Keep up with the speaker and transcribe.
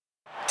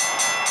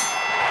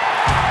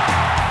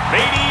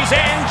Ladies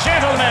and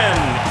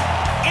gentlemen,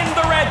 in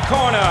the red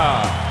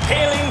corner,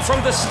 hailing from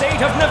the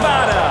state of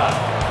Nevada,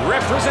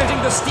 representing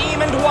the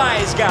Steam and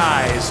Wise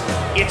Guys,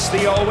 it's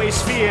the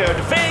always feared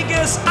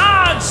Vegas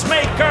Odds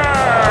Maker!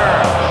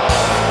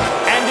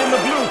 And in the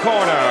blue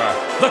corner,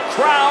 the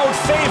crowd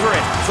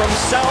favorite from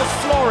South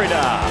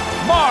Florida,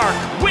 Mark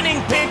Winning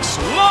Picks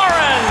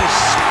Lawrence!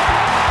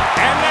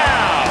 And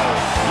now,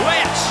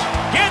 let's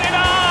get it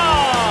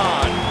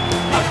on!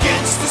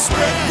 Against the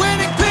spread,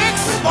 Winning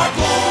Picks with Mark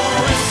Lawrence.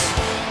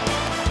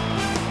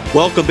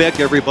 Welcome back,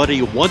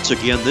 everybody. Once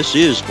again, this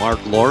is Mark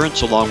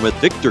Lawrence along with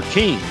Victor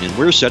King, and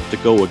we're set to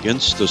go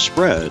against the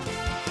spread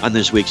on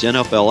this week's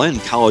NFL and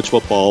college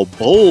football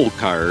bowl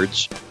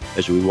cards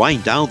as we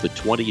wind down the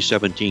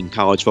 2017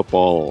 college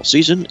football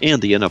season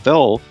and the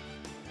NFL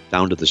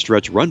down to the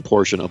stretch run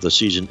portion of the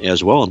season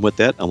as well. And with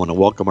that, I want to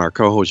welcome our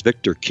co-host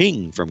Victor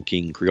King from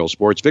King Creole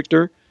Sports.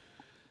 Victor,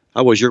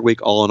 how was your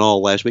week all in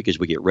all last week as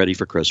we get ready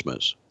for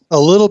Christmas? A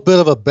little bit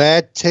of a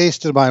bad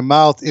taste in my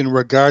mouth in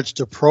regards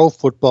to pro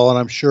football, and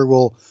I'm sure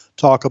we'll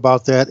talk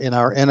about that in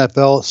our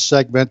NFL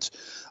segment.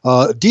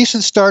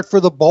 Decent start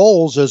for the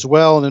bowls as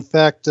well, and in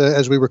fact,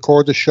 as we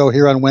record the show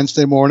here on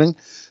Wednesday morning,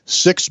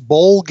 6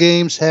 bowl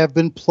games have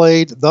been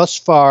played thus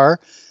far,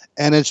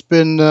 and it's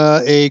been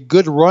a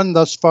good run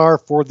thus far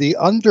for the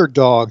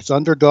underdogs.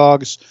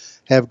 Underdogs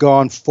have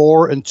gone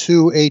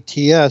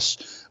 4-2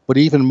 ATS, but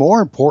even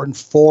more important,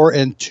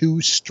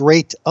 4-2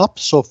 straight up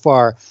so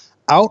far.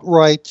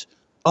 Outright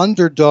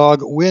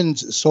underdog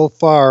wins so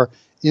far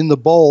in the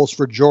bowls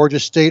for Georgia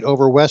State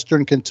over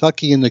Western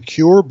Kentucky in the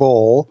Cure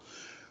Bowl,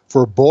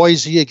 for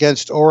Boise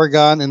against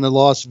Oregon in the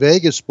Las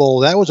Vegas Bowl.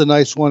 That was a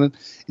nice one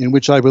in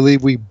which I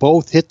believe we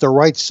both hit the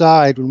right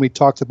side when we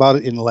talked about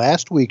it in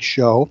last week's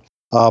show.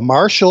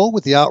 Marshall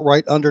with the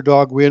outright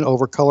underdog win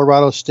over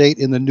Colorado State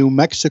in the New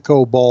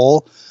Mexico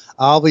Bowl.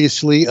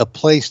 Obviously a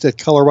place that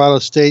Colorado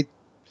State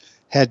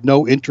had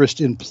no interest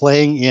in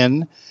playing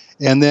in.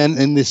 And then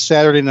in the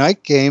Saturday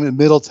night game,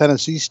 Middle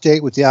Tennessee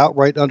State with the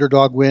outright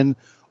underdog win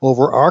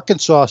over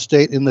Arkansas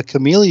State in the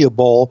Camellia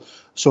Bowl.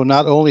 So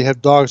not only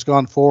have dogs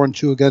gone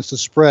 4-2 against the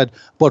spread,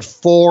 but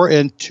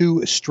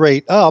 4-2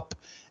 straight up.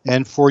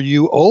 And for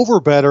you over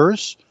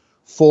bettors,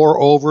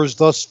 4 overs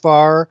thus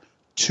far,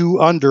 2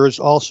 unders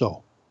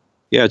also.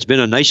 Yeah, it's been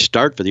a nice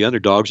start for the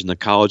underdogs in the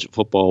college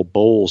football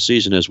bowl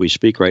season as we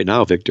speak right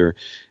now, Victor.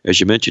 As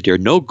you mentioned here,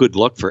 no good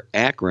luck for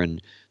Akron.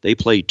 They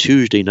played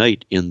Tuesday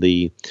night in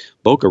the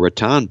Boca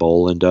Raton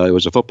Bowl, and it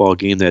was a football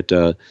game that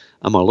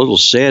I'm a little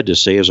sad to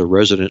say as a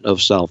resident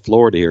of South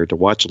Florida here to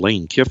watch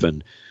Lane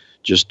Kiffin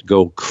just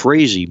go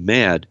crazy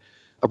mad.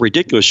 A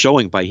ridiculous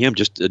showing by him,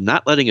 just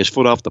not letting his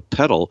foot off the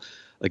pedal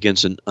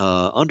against an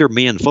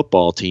undermanned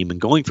football team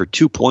and going for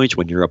 2 points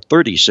when you're up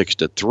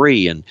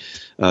 36-3 and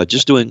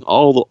just doing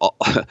all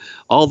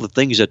the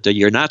things that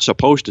you're not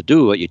supposed to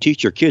do, what you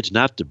teach your kids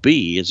not to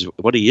be is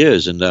what he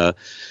is. And,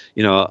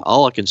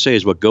 all I can say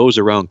is what goes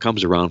around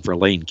comes around for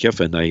Lane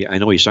Kiffin. I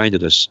know he signed a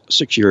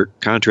 6-year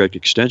contract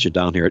extension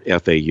down here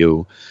at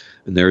FAU,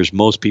 and there's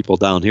most people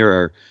down here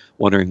are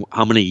wondering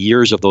how many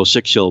years of those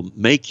 6 he'll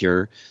make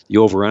here. The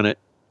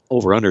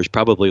over-under is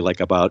probably like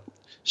about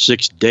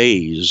 6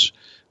 days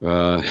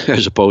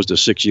as opposed to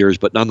 6 years.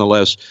 But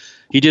nonetheless,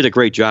 he did a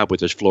great job with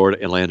his Florida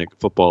Atlantic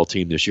football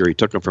team this year. He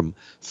took them from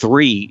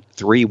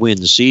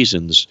three-win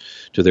seasons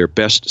to their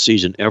best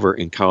season ever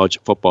in college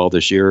football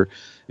this year.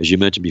 As you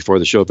mentioned before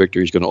the show, Victor,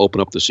 he's going to open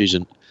up the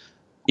season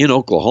in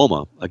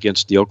Oklahoma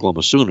against the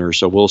Oklahoma Sooners.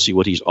 So we'll see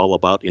what he's all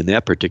about in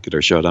that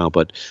particular showdown.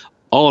 But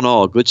all in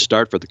all, a good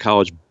start for the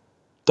college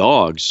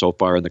dogs so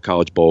far in the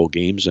college bowl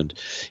games. And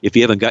if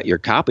you haven't got your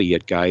copy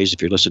yet, guys,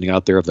 if you're listening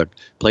out there of the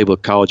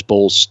Playbook College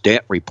Bowl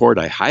Stat Report,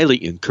 I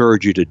highly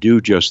encourage you to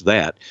do just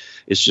that.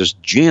 It's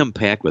just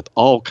jam-packed with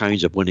all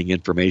kinds of winning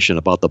information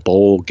about the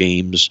bowl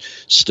games,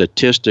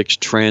 statistics,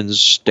 trends,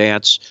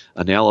 stats,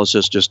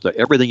 analysis, just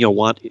everything you'll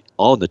want,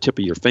 all in the tip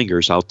of your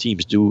fingers, how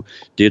teams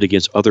did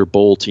against other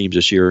bowl teams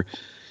this year.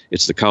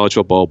 It's the College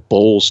Football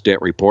Bowl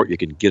Stat Report. You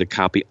can get a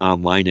copy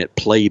online at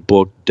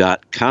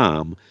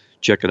playbook.com.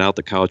 Check it out,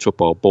 the College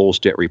Football Bowl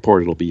Stat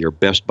Report. It'll be your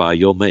best buy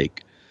you'll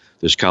make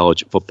this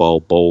college football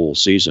bowl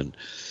season.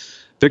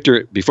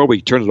 Victor, before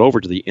we turn it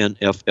over to the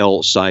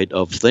NFL side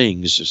of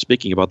things,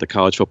 speaking about the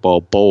college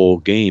football bowl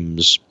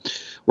games,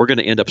 we're going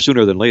to end up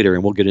sooner than later,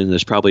 and we'll get into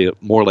this probably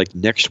more like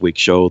next week's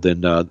show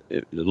than a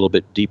little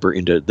bit deeper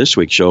into this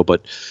week's show.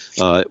 But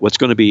what's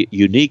going to be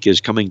unique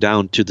is coming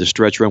down to the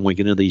stretch run when we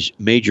get into these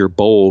major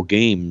bowl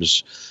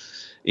games,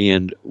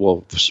 and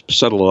we'll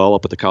settle it all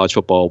up at the college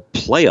football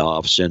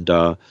playoffs.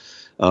 And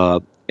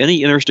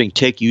any interesting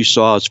take you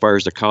saw as far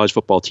as the college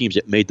football teams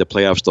that made the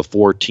playoffs, the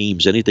 4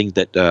 teams, anything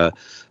that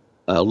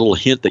a little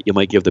hint that you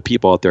might give the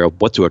people out there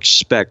of what to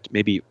expect,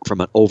 maybe from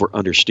an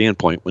over-under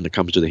standpoint when it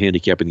comes to the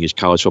handicapping these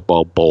college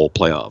football bowl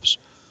playoffs?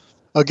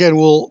 Again,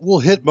 we'll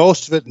hit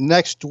most of it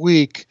next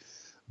week,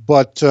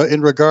 but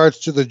in regards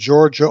to the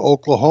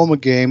Georgia-Oklahoma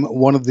game,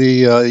 one of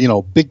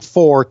the Big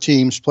Four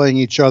teams playing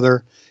each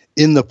other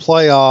in the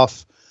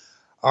playoff,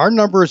 our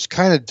number is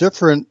kind of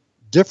different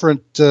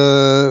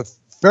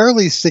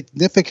fairly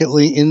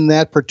significantly in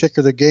that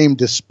particular game,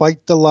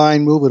 despite the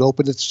line move. It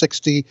opened at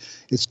 60.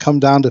 It's come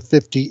down to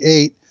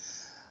 58.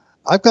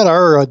 I've got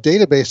our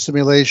database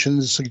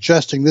simulations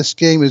suggesting this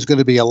game is going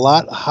to be a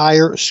lot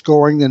higher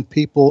scoring than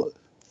people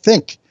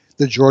think.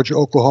 The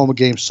Georgia-Oklahoma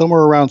game,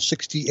 somewhere around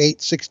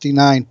 68,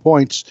 69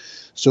 points.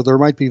 So there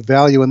might be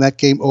value in that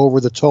game over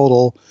the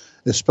total,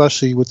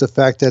 especially with the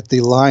fact that the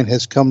line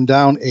has come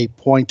down a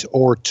point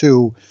or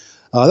two.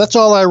 That's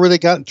all I really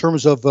got in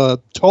terms of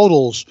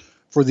totals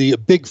for the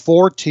Big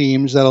Four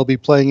teams that'll be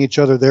playing each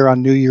other there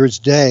on New Year's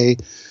Day.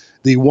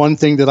 The one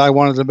thing that I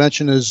wanted to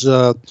mention is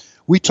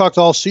we talked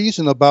all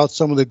season about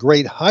some of the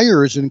great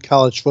hires in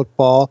college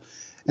football.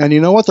 And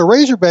you know what? The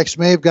Razorbacks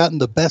may have gotten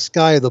the best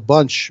guy of the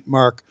bunch,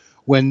 Mark,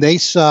 when they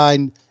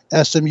signed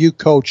SMU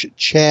coach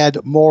Chad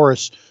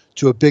Morris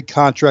to a big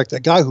contract, a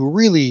guy who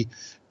really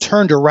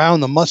turned around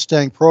the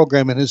Mustang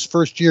program in his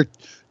first year,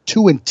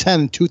 2-10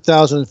 in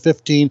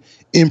 2015,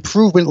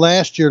 improvement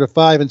last year to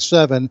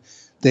 5-7.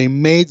 They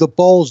made the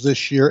bowls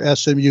this year,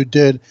 SMU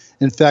did.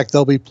 In fact,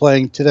 they'll be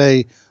playing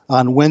today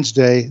on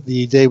Wednesday,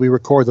 the day we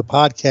record the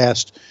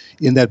podcast,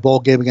 in that bowl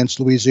game against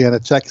Louisiana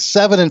Tech.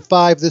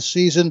 7-5 this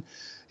season.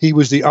 He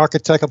was the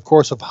architect, of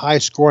course, of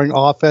high-scoring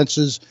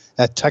offenses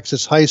at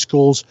Texas high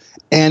schools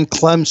and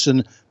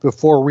Clemson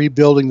before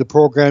rebuilding the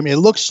program. It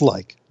looks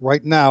like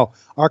right now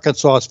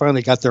Arkansas has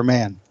finally got their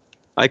man.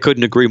 I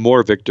couldn't agree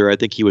more, Victor. I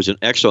think he was an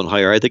excellent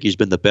hire. I think he's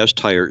been the best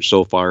hire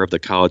so far of the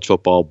college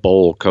football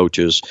bowl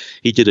coaches.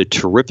 He did a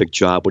terrific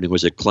job when he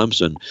was at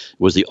Clemson,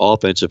 was the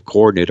offensive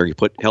coordinator. He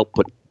helped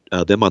put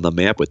them on the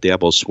map with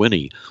Dabo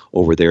Swinney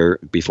over there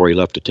before he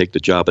left to take the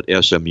job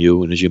at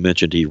SMU. And as you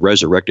mentioned, he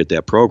resurrected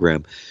that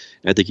program.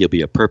 I think he'll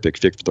be a perfect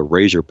fit for the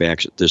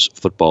Razorbacks this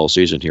football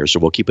season here.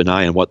 So we'll keep an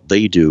eye on what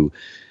they do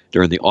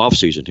during the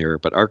offseason here.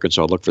 But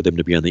Arkansas, look for them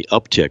to be on the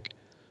uptick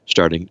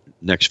starting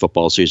next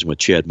football season with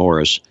Chad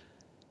Morris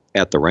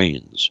at the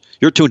reins.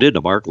 You're tuned in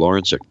to Mark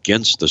Lawrence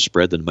Against the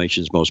Spread, the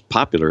nation's most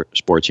popular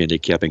sports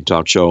handicapping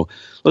talk show.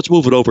 Let's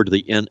move it over to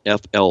the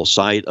NFL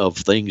side of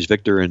things,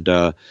 Victor.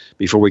 And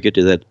before we get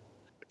to that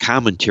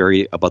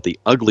commentary about the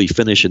ugly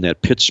finish in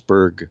that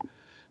Pittsburgh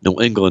New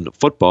England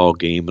football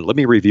game, let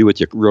me review with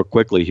you real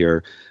quickly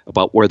here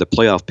about where the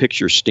playoff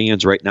picture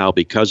stands right now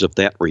because of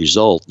that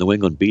result. New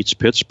England beats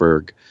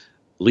Pittsburgh,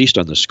 at least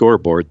on the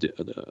scoreboard.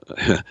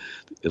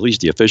 At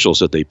least the officials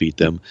said they beat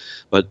them.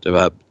 But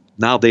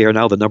now they are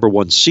now the number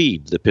one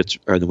seed, the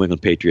New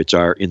England Patriots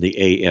are in the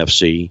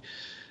AFC.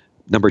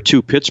 Number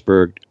 2,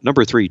 Pittsburgh.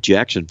 Number 3,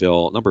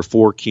 Jacksonville. Number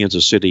 4,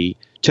 Kansas City.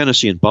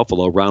 Tennessee and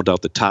Buffalo round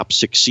out the top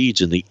 6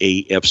 seeds in the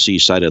AFC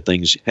side of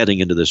things heading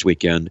into this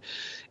weekend.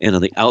 And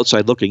on the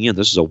outside looking in,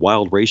 this is a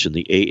wild race in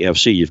the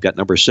AFC. You've got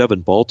number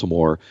 7,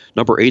 Baltimore.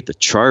 Number 8, the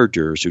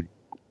Chargers, who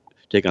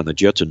take on the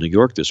Jets in New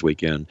York this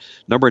weekend.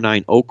 Number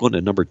 9, Oakland.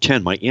 And number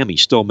 10, Miami,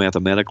 still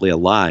mathematically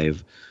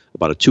alive.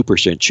 About a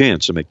 2%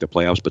 chance to make the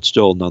playoffs, but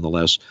still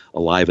nonetheless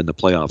alive in the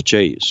playoff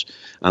chase.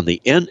 On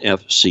the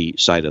NFC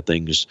side of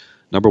things,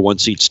 number 1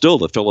 seed still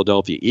the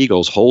Philadelphia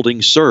Eagles,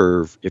 holding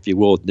serve, if you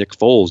will, with Nick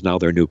Foles, now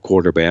their new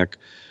quarterback.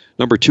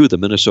 Number 2, the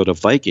Minnesota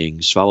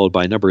Vikings, followed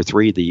by number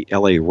 3, the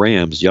LA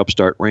Rams, the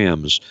upstart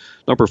Rams.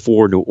 Number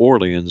 4, New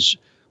Orleans,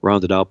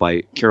 rounded out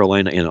by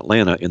Carolina and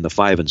Atlanta in the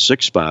 5 and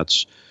 6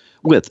 spots,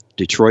 with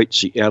Detroit,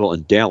 Seattle,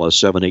 and Dallas,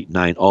 7, 8,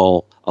 9,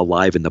 all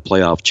alive in the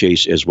playoff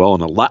chase as well.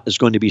 And a lot is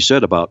going to be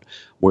said about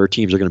where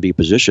teams are going to be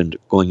positioned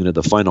going into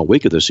the final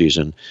week of the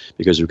season,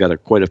 because we've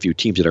got quite a few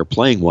teams that are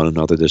playing one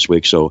another this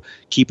week. So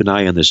keep an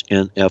eye on this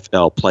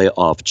NFL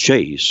playoff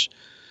chase.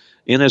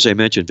 And as I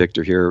mentioned,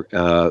 Victor, here,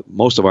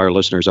 most of our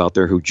listeners out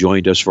there who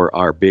joined us for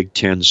our Big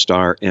Ten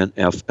Star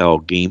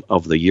NFL Game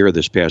of the Year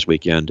this past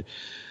weekend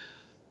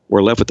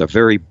were left with a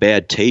very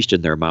bad taste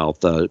in their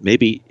mouth.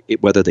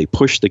 Whether they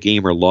pushed the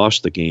game or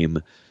lost the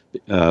game,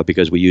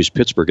 because we used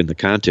Pittsburgh in the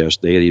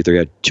contest, they either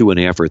had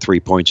 2.5 or 3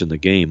 points in the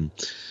game.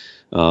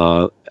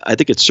 I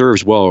think it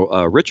serves well.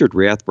 Richard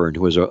Rathburn,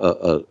 who is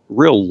a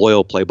real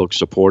loyal Playbook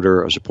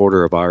supporter, a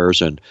supporter of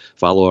ours, and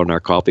follower on our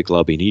coffee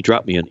club, and he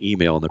dropped me an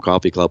email in the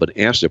coffee club and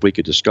asked if we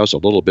could discuss a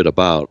little bit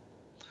about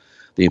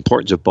the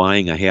importance of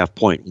buying a half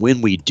point.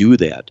 When we do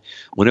that,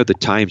 when are the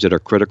times that are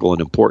critical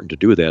and important to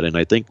do that? And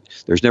I think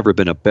there's never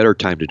been a better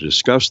time to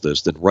discuss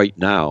this than right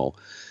now,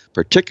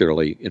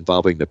 particularly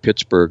involving the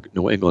Pittsburgh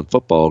New England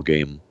football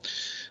game.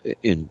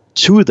 And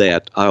to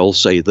that, I'll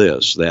say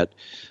this, that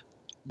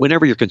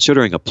whenever you're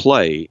considering a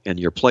play and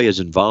your play is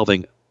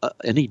involving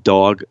any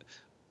dog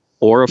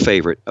or a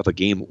favorite of a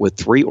game with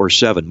 3 or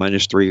 7,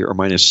 -3 or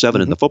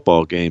 -7 in the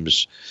football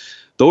games,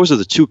 those are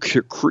the two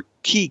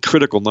key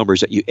critical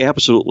numbers that you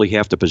absolutely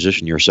have to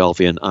position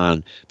yourself in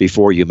on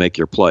before you make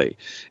your play.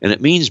 And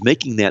it means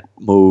making that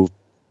move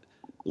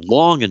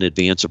long in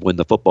advance of when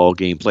the football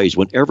game plays.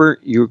 Whenever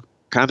you're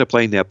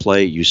contemplating that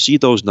play, you see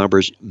those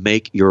numbers,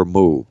 make your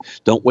move.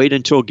 Don't wait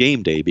until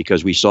game day,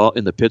 because we saw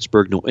in the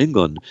Pittsburgh New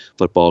England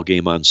football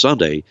game on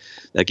Sunday,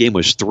 that game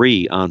was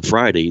 3 on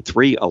Friday,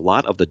 3 a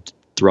lot of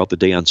throughout the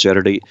day on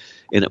Saturday,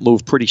 and it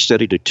moved pretty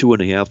steady to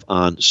 2.5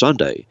 on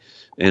Sunday.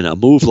 And a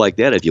move like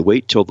that, if you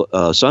wait till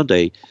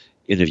Sunday,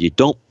 And if you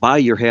don't buy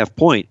your half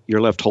point,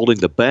 you're left holding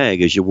the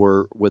bag as you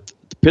were with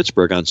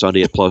Pittsburgh on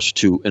Sunday at plus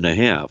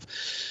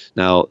 2.5.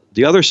 Now,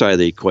 the other side of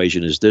the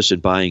equation is this in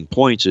buying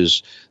points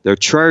is they're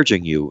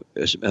charging you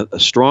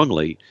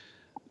strongly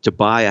to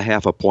buy a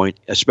half a point,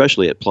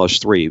 especially at plus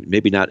 3.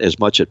 Maybe not as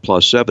much at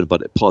plus 7,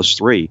 but at plus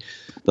 3,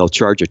 they'll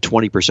charge a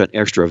 20%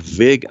 extra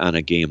vig on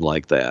a game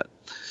like that.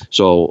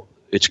 So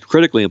it's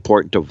critically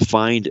important to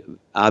find,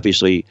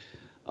 obviously,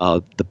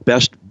 the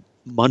best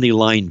money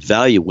line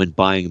value when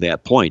buying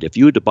that point. If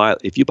you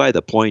buy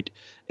the point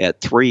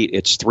at 3,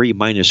 it's 3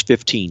 minus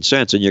 15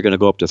 cents, and you're going to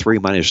go up to 3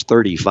 minus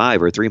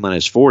 35 or 3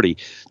 minus 40.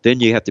 Then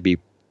you have to be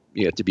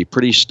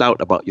pretty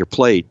stout about your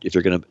play if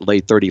you're going to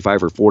lay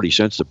 35 or 40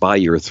 cents to buy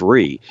your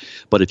 3.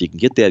 But if you can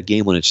get that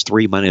game when it's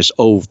 3 minus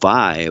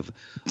 05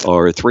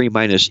 or 3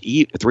 minus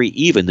 3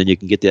 even, then you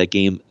can get that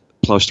game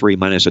plus 3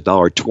 minus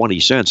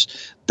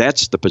 $1.20.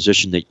 That's the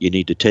position that you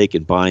need to take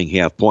in buying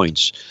half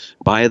points.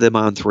 Buy them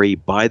on 3,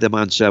 buy them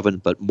on 7,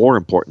 but more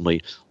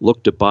importantly,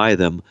 look to buy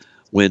them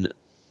when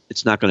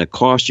it's not going to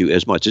cost you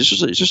as much. It's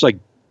just like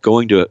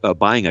going to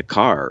buying a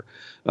car.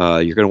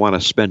 You're going to want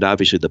to spend,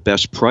 obviously, the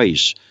best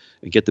price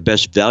and get the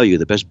best value,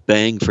 the best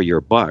bang for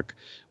your buck.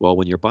 Well,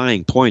 when you're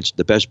buying points,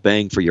 the best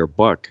bang for your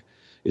buck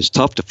is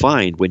tough to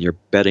find when you're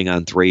betting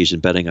on 3s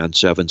and betting on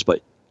 7s.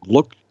 But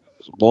look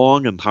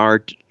long and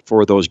hard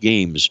for those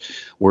games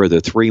where the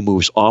 3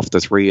 moves off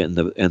the 3 and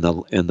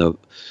the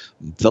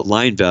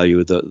line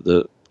value,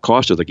 the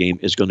cost of the game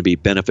is going to be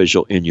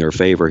beneficial in your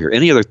favor here.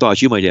 Any other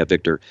thoughts you might have,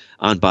 Victor,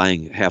 on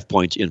buying half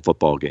points in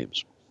football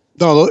games?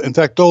 No, in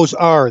fact, those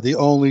are the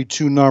only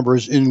 2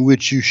 numbers in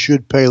which you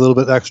should pay a little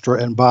bit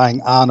extra in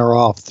buying on or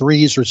off,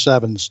 3s or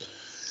 7s.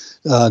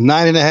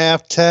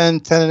 9.5, 10,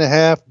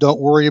 10.5,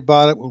 don't worry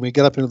about it. When we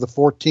get up into the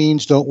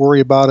 14s, don't worry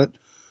about it.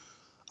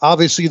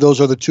 Obviously,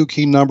 those are the 2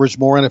 key numbers.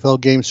 More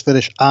NFL games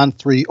finish on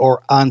 3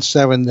 or on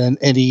 7 than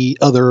any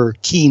other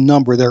key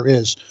number there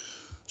is.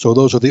 So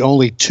those are the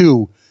only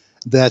 2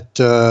 that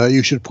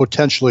you should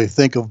potentially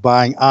think of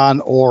buying on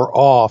or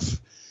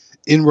off.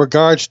 In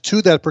regards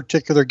to that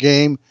particular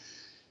game,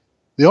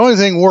 the only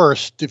thing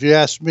worst, if you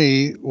ask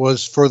me,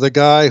 was for the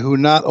guy who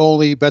not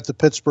only bet the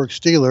Pittsburgh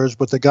Steelers,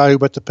 but the guy who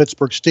bet the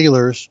Pittsburgh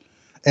Steelers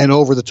and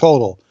over the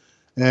total.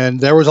 And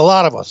there was a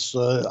lot of us.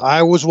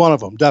 I was one of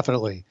them,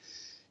 definitely.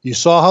 You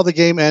saw how the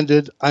game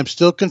ended. I'm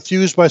still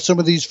confused by some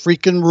of these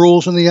freaking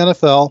rules in the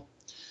NFL.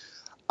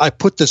 I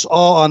put this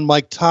all on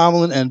Mike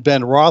Tomlin and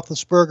Ben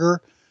Roethlisberger.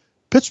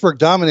 Pittsburgh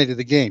dominated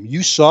the game.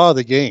 You saw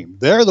the game.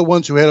 They're the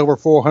ones who had over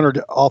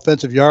 400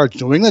 offensive yards.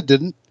 New England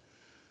didn't.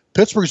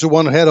 Pittsburgh's the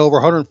one who had over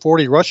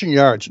 140 rushing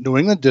yards. New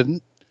England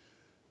didn't.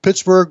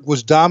 Pittsburgh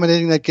was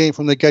dominating that game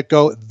from the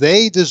get-go.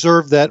 They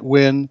deserved that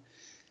win,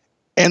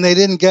 and they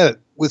didn't get it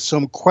with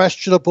some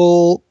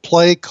questionable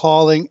play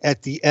calling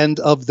at the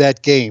end of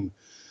that game.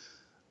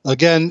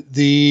 Again,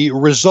 the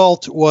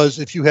result was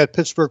if you had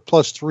Pittsburgh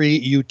plus 3,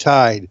 you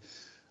tied.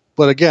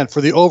 But again, for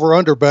the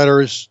over-under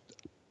bettors,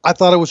 I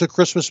thought it was a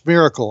Christmas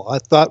miracle. I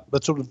thought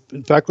that's what,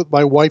 in fact, what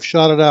my wife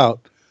shouted out.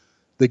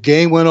 The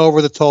game went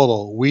over the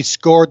total. We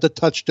scored the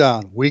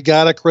touchdown. We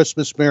got a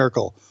Christmas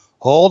miracle.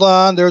 Hold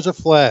on, there's a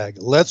flag.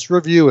 Let's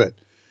review it.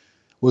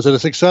 Was it a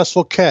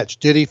successful catch?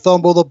 Did he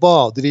fumble the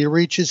ball? Did he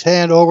reach his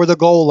hand over the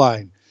goal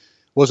line?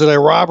 Was it a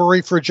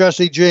robbery for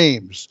Jesse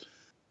James?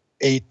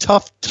 A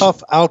tough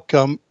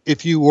outcome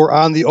if you were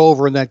on the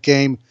over in that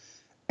game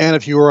and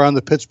if you were on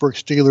the Pittsburgh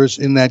Steelers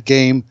in that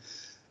game.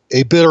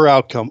 A bitter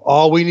outcome.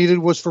 All we needed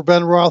was for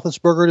Ben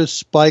Roethlisberger to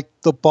spike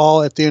the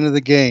ball at the end of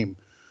the game.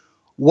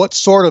 What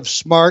sort of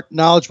smart,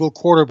 knowledgeable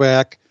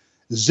quarterback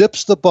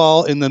zips the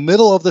ball in the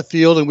middle of the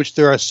field in which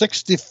there are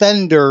 6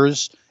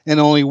 defenders and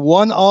only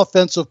 1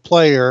 offensive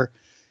player,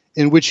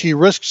 in which he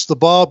risks the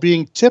ball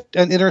being tipped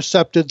and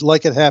intercepted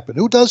like it happened?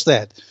 Who does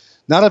that?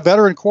 Not a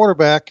veteran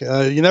quarterback.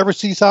 You never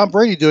see Tom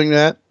Brady doing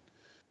that.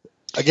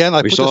 Again,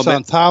 I put this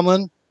on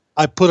Tomlin.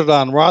 I put it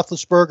on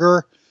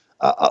Roethlisberger.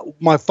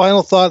 My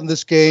final thought in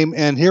this game,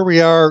 and here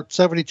we are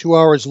 72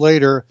 hours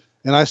later,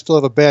 and I still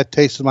have a bad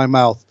taste in my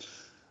mouth.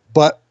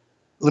 But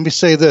let me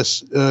say this.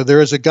 There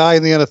is a guy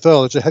in the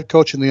NFL, there's a head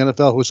coach in the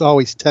NFL who's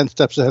always 10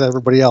 steps ahead of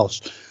everybody else.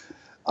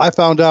 I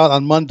found out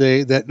on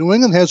Monday that New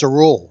England has a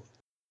rule.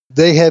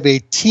 They have a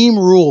team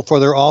rule for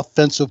their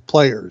offensive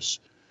players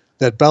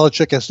that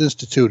Belichick has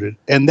instituted.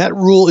 And that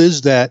rule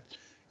is that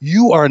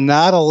you are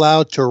not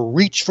allowed to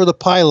reach for the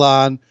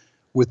pylon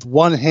with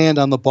one hand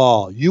on the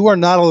ball. You are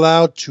not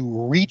allowed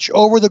to reach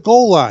over the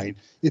goal line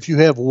if you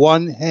have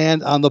one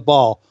hand on the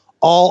ball.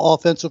 All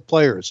offensive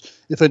players.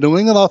 If a New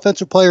England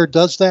offensive player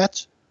does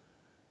that,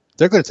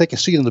 they're going to take a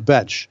seat on the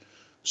bench.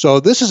 So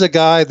this is a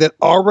guy that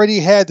already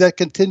had that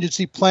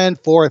contingency planned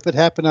for if it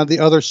happened on the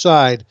other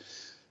side.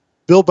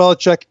 Bill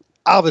Belichick,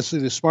 obviously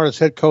the smartest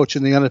head coach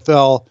in the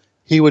NFL,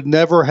 he would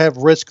never have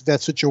risked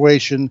that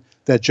situation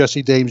that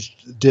Jesse James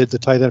did, the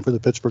tight end for the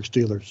Pittsburgh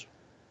Steelers.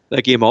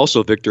 That game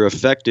also, Victor,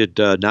 affected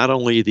not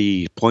only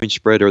the point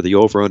spread or the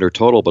over-under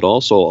total, but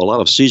also a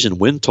lot of season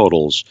win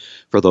totals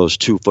for those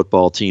 2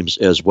 football teams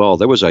as well.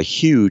 There was a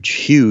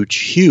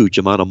huge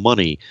amount of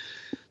money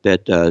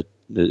that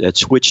that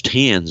switched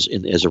hands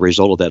as a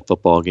result of that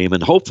football game.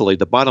 And hopefully,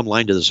 the bottom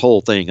line to this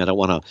whole thing, I don't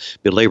want to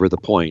belabor the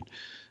point,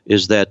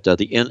 is that the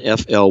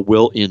NFL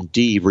will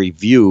indeed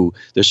review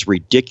this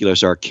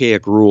ridiculous,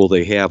 archaic rule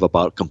they have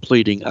about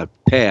completing a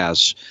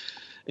pass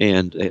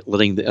and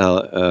letting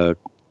the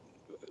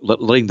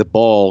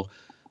ball,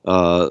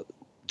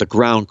 the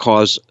ground,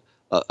 cause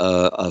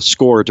a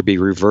score to be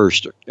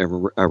reverted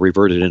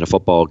in a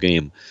football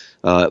game.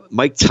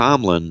 Mike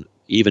Tomlin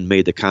even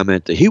made the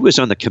comment that he was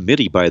on the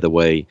committee, by the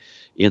way,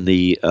 in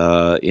the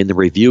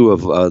review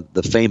of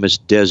the famous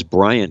Des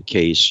Bryant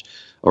case,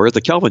 or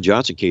the Calvin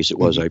Johnson case. It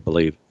was, I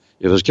believe,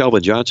 it was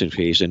Calvin Johnson's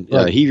case, and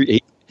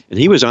right.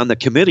 He was on the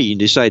committee and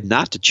decided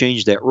not to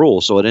change that rule,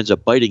 so it ends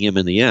up biting him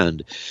in the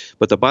end.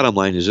 But the bottom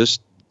line is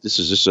this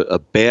is just a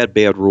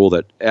bad rule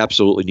that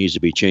absolutely needs to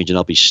be changed, and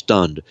I'll be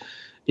stunned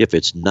if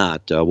it's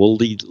not. We'll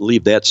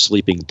leave that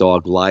sleeping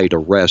dog lie to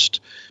rest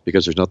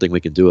because there's nothing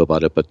we can do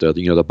about it. But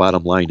the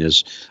bottom line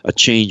is a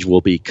change will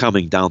be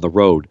coming down the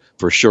road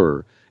for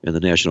sure in the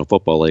National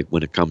Football League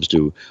when it comes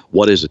to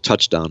what is a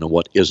touchdown and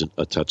what isn't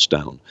a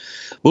touchdown.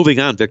 Moving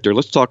on, Victor,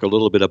 let's talk a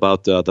little bit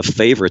about the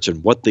favorites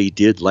and what they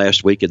did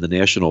last week in the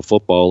National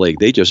Football League.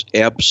 They just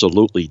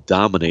absolutely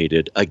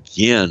dominated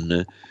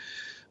again.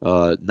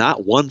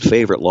 Not one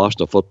favorite lost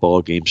a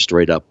football game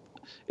straight up.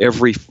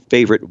 Every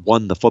favorite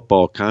won the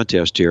football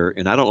contest here,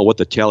 and I don't know what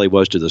the tally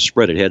was to the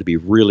spread. It had to be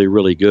really,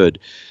 really good.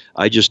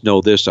 I just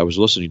know this. I was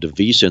listening to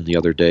VSiN the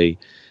other day,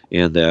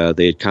 and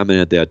they had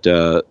commented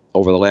that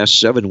over the last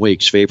 7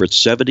 weeks, favorites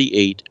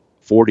 78,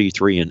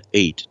 43, and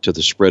 8 to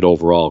the spread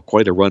overall.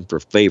 Quite a run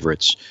for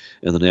favorites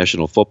in the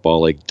National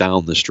Football League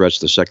down the stretch,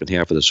 the second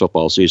half of this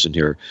football season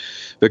here.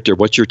 Victor,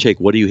 what's your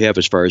take? What do you have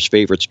as far as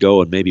favorites go,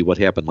 and maybe what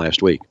happened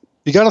last week?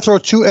 You got to throw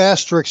 2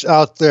 asterisks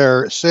out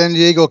there. San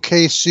Diego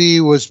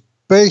KC was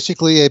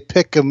basically a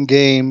pick'em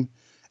game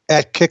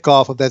at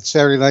kickoff of that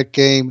Saturday night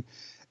game.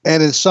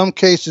 And in some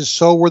cases,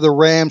 so were the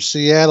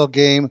Rams-Seattle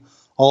game,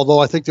 although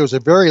I think there was a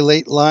very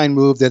late line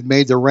move that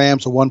made the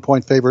Rams a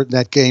 1-point favorite in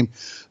that game.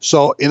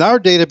 So in our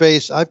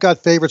database, I've got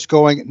favorites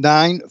going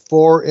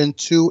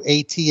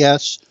 9-4-2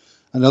 ATS.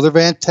 Another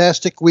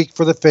fantastic week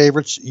for the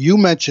favorites. You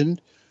mentioned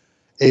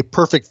a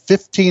perfect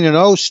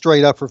 15-0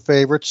 straight up for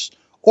favorites,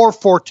 or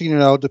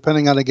 14-0,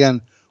 depending on,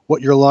 again,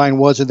 what your line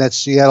was in that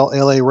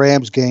Seattle-LA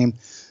Rams game.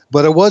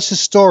 But it was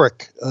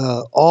historic.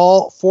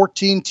 All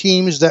 14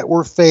 teams that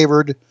were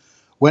favored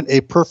went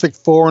a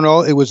perfect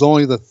 4-0. It was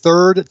only the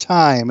third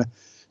time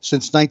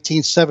since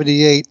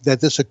 1978 that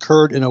this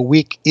occurred in a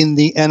week in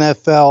the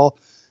NFL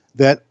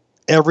that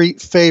every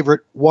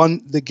favorite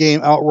won the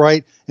game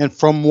outright. And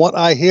from what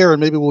I hear,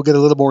 and maybe we'll get a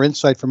little more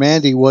insight from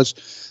Andy,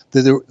 was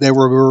that there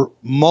were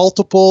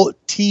multiple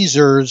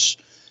teasers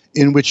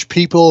in which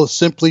people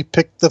simply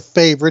picked the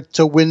favorite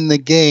to win the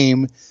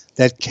game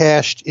that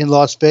cashed in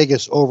Las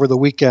Vegas over the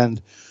weekend.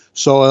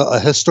 So a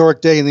historic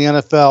day in the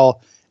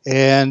NFL.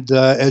 And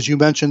as you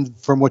mentioned,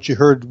 from what you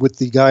heard with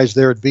the guys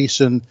there at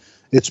VSiN,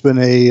 it's been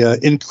a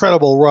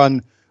incredible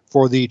run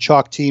for the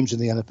chalk teams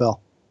in the NFL.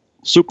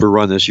 Super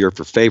run this year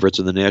for favorites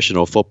in the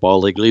National Football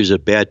League. Leaves a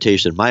bad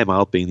taste in my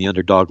mouth, being the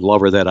underdog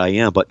lover that I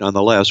am, but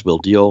nonetheless, we'll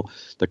deal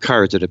the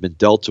cards that have been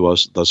dealt to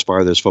us thus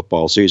far this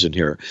football season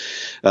here.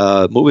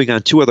 Moving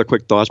on, 2 other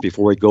quick thoughts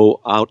before we go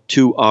out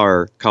to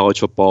our college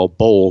football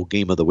bowl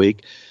game of the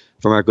week.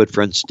 From our good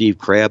friend Steve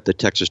Crabb, the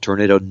Texas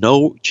Tornado.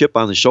 No chip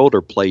on the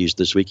shoulder plays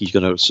this week. He's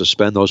going to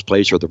suspend those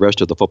plays for the rest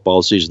of the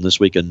football season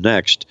this week and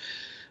next.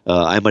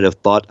 I might have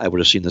thought I would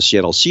have seen the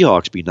Seattle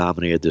Seahawks be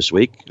nominated this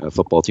week, a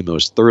football team that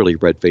was thoroughly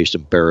red-faced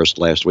embarrassed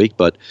last week,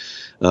 but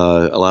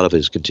a lot of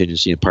his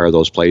contingency and part of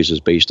those plays is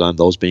based on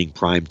those being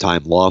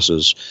prime-time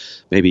losses.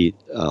 Maybe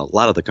a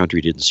lot of the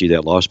country didn't see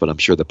that loss, but I'm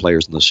sure the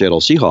players in the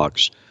Seattle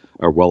Seahawks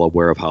are well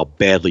aware of how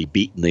badly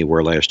beaten they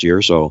were last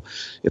year. So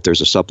if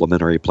there's a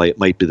supplementary play, it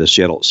might be the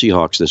Seattle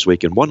Seahawks this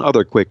week. And one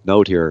other quick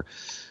note here.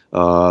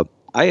 I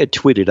had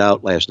tweeted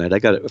out last night. I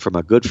got it from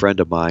a good friend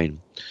of mine.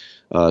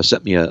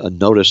 Sent me a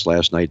notice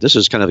last night. This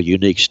is kind of a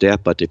unique stat,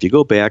 but if you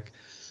go back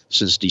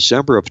since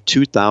December of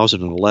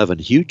 2011,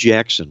 Hugh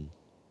Jackson,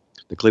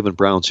 the Cleveland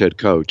Browns head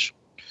coach,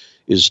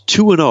 is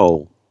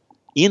 2-0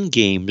 in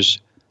games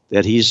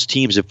that his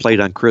teams have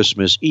played on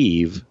Christmas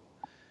Eve.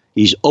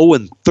 He's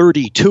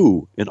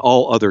 0-32 in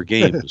all other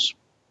games.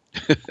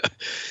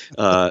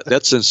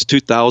 That's since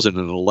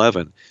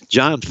 2011.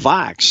 John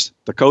Fox,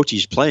 the coach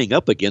he's playing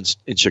up against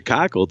in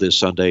Chicago this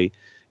Sunday,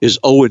 is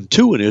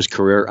 0-2 in his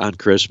career on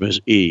Christmas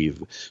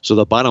Eve. So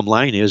the bottom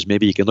line is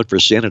maybe you can look for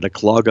Santa to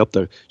clog up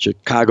the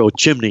Chicago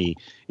chimney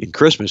in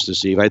Christmas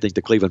this Eve. I think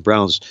the Cleveland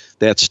Browns,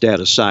 that stat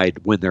aside,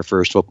 win their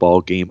first football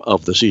game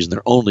of the season,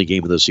 their only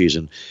game of the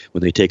season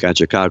when they take on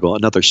Chicago.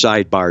 Another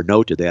sidebar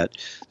note to that,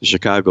 the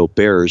Chicago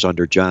Bears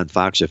under John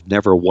Fox have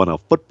never won a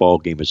football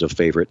game as a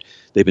favorite.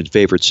 They've been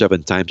favored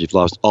 7 times. They've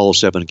lost all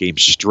 7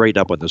 games straight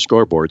up on the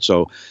scoreboard.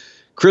 So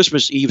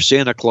Christmas Eve,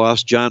 Santa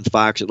Claus, John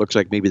Fox, it looks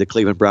like maybe the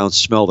Cleveland Browns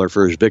smell their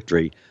first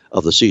victory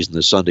of the season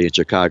this Sunday in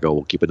Chicago.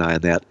 We'll keep an eye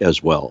on that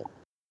as well.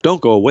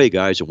 Don't go away,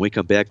 guys. When we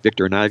come back,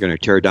 Victor and I are going to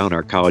tear down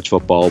our college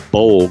football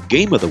bowl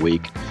game of the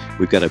week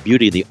We've got a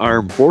beauty in the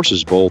Armed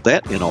Forces Bowl.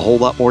 That and a whole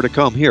lot more to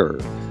come here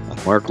on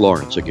Mark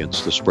Lawrence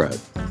Against the Spread.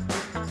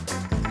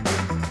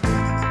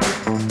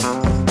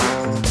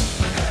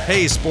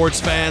 Hey, sports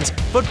fans,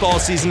 football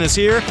season is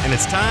here, and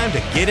it's time to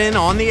get in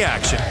on the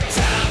action.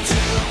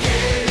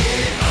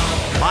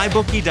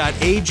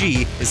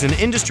 MyBookie.ag is an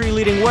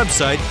industry-leading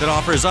website that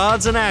offers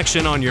odds and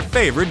action on your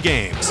favorite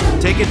games.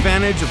 Take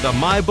advantage of the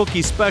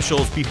MyBookie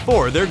specials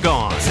before they're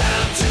gone.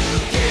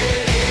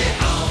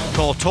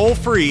 Call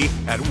toll-free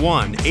at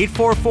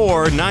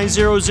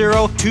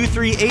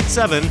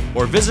 1-844-900-2387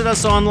 or visit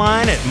us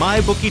online at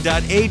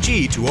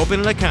mybookie.ag to open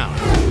an account.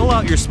 Pull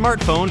out your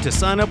smartphone to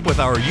sign up with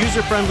our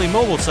user-friendly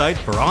mobile site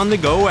for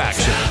on-the-go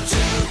action.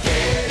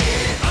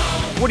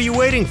 What are you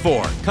waiting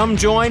for? Come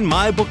join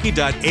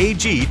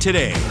mybookie.ag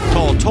today.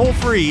 Call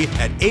toll-free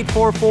at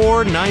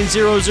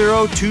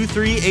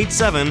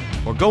 844-900-2387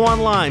 or go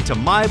online to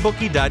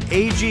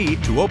mybookie.ag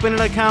to open an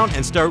account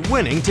and start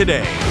winning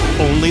today.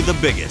 Only the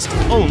biggest,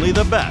 only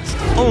the best,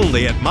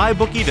 only at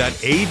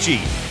mybookie.ag.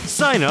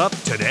 Sign up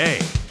today.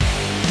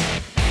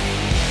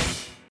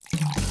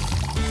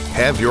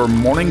 Have your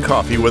morning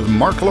coffee with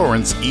Mark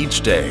Lawrence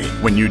each day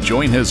when you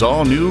join his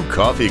all-new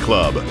Coffee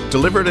Club.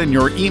 Delivered in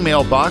your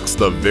email box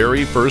the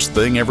very first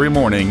thing every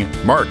morning,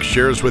 Mark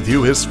shares with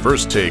you his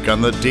first take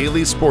on the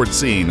daily sports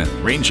scene,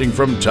 ranging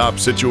from top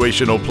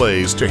situational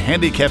plays to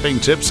handicapping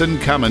tips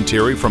and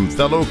commentary from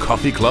fellow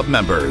Coffee Club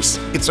members.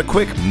 It's a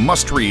quick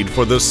must-read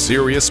for the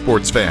serious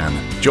sports fan.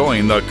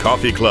 Join the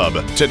Coffee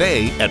Club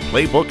today at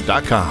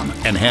playbook.com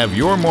and have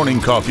your morning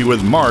coffee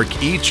with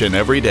Mark each and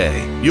every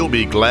day. You'll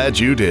be glad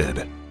you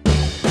did.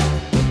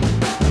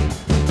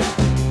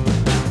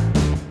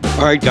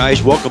 All right,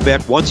 guys, welcome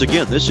back once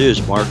again. This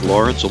is Mark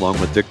Lawrence along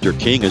with Victor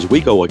King as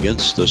we go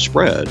against the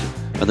spread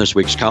on this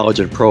week's college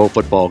and pro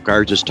football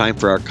cards. It's time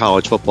for our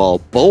college football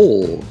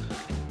bowl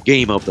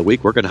game of the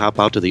week. We're going to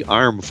hop out to the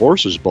Armed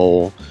Forces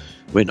Bowl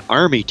when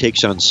Army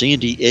takes on San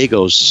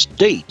Diego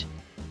State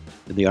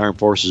in the Armed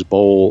Forces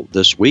Bowl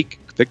this week.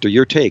 Victor,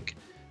 your take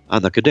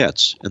on the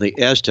Cadets and the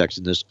Aztecs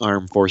in this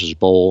Armed Forces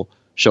Bowl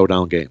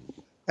showdown game.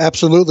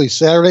 Absolutely.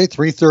 Saturday,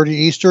 3:30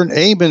 Eastern,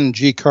 Amon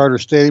G. Carter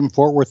Stadium,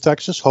 Fort Worth,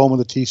 Texas, home of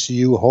the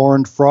TCU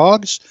Horned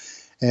Frogs.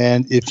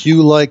 And if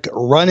you like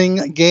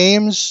running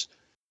games,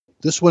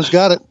 this one's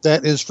got it.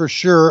 That is for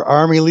sure.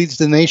 Army leads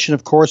the nation,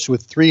 of course,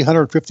 with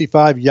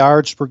 355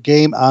 yards per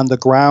game on the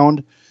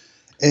ground.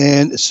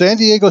 And San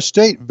Diego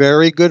State,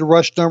 very good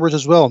rush numbers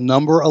as well.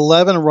 Number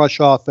 11 rush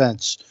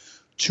offense,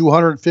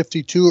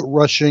 252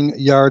 rushing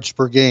yards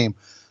per game.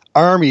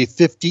 Army,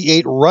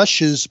 58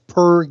 rushes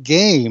per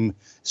game.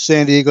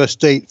 San Diego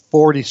State,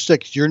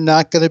 46. You're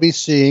not going to be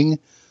seeing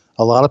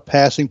a lot of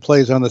passing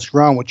plays on this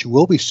ground. What you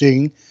will be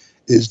seeing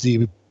is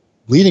the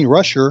leading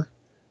rusher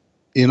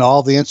in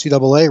all the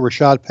NCAA,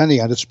 Rashad Penny,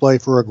 on display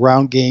for a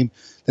ground game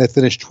that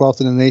finished 12th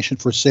in the nation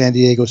for San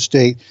Diego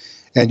State.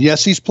 And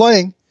yes, he's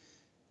playing.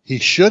 He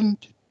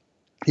shouldn't.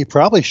 He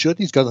probably should.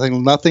 He's got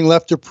nothing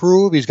left to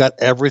prove. He's got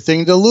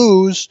everything to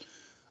lose.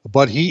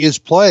 But he is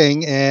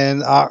playing,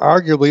 and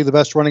arguably the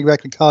best running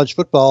back in college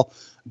football.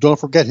 Don't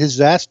forget,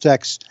 his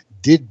Aztecs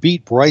did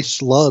beat Bryce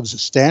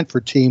Love's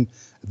Stanford team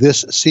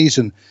this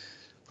season.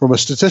 From a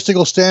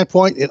statistical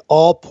standpoint, it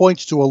all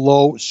points to a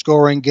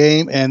low-scoring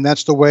game, and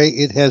that's the way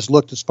it has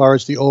looked as far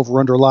as the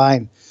over-under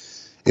line.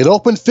 It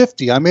opened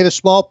 50. I made a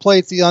small play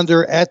at the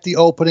under at the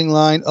opening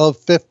line of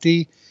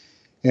 50,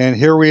 and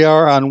here we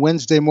are on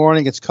Wednesday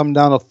morning. It's come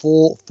down a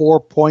full 4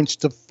 points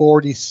to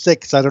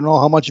 46. I don't know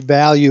how much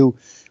value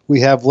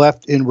we have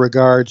left in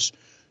regards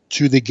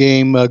to the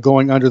game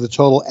going under the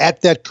total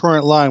at that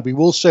current line. We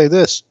will say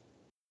this.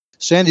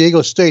 San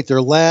Diego State, their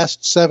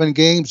last 7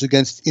 games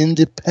against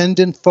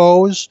independent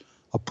foes,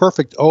 a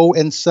perfect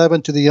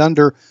 0-7 to the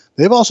under.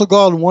 They've also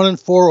gone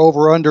 1-4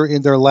 over-under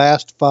in their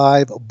last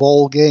 5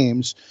 bowl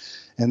games,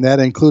 and that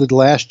included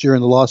last year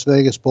in the Las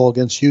Vegas Bowl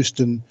against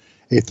Houston,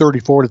 a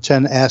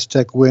 34-10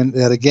 Aztec win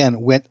that,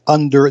 again, went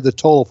under the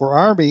total. For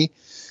Army,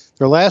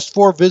 their last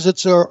 4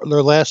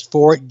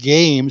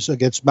 games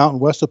against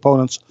Mountain West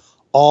opponents,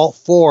 all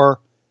 4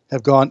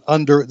 have gone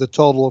under the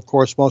total, of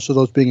course, most of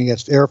those being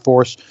against Air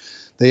Force.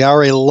 They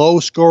are a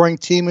low-scoring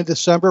team in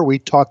December. We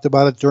talked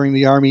about it during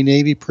the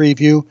Army-Navy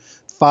preview.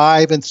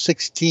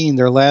 5-16,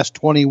 their last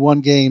 21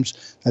 games.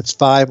 That's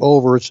 5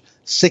 overs,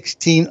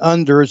 16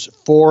 unders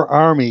for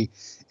Army.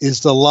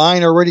 Is the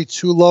line already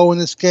too low in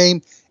this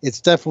game?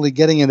 It's definitely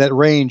getting in that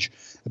range.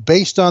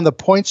 Based on the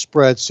point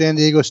spread, San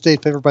Diego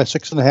State favored by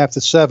 6.5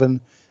 to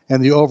 7,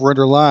 and the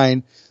over-under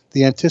line,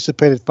 the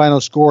anticipated final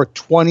score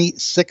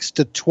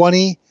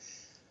 26-20,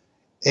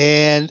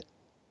 and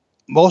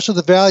most of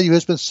the value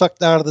has been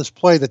sucked out of this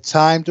play. The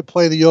time to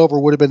play the over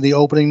would have been the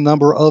opening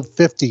number of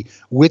 50.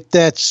 With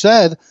that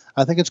said,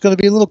 I think it's going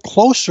to be a little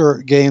closer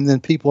game than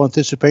people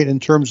anticipate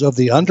in terms of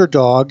the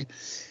underdog.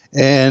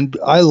 And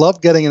I love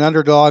getting an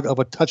underdog of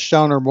a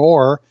touchdown or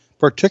more,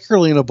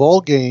 particularly in a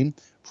bowl game,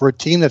 for a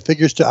team that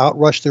figures to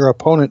outrush their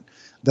opponent.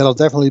 That'll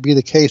definitely be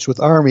the case with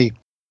Army.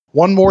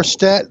 One more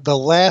stat, the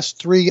last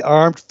 3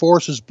 Armed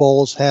Forces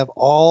Bowls have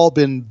all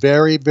been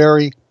very,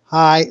 very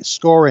high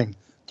scoring.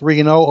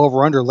 3-0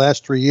 over-under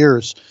last 3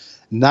 years.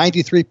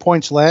 93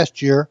 points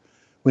last year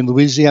when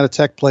Louisiana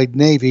Tech played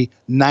Navy.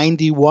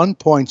 91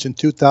 points in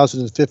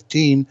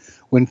 2015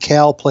 when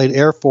Cal played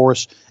Air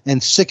Force.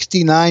 And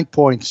 69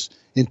 points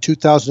in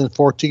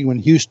 2014 when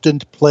Houston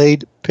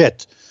played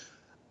Pitt.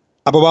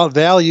 About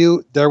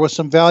value, there was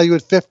some value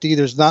at 50.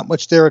 There's not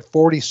much there at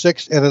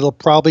 46, and it'll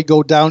probably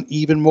go down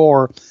even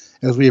more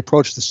as we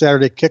approach the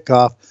Saturday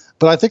kickoff.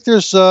 But I think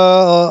there's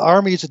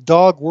Army is a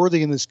dog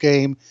worthy in this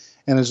game,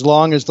 and as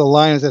long as the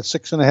line is at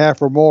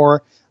 6.5 or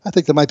more, I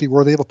think that might be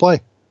worthy of a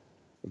play.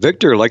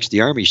 Victor likes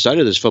the Army side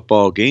of this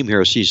football game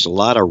here. Sees a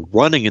lot of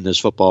running in this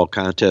football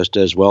contest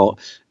as well.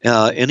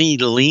 Any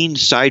lean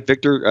side,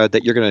 Victor,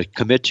 that you're going to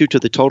commit to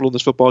the total in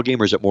this football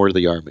game, or is it more to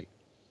the Army?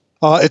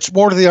 It's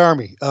more to the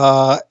Army.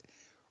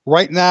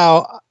 Right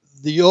now,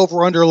 the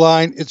over-under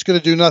line, it's going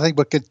to do nothing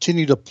but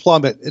continue to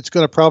plummet. It's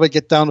going to probably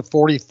get down to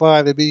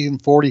 45, maybe even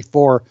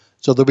 44.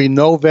 So there'll be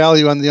no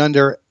value on the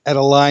under at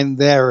a line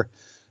there.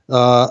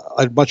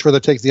 I'd much rather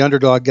take the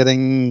underdog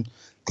getting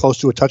close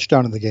to a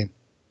touchdown in the game.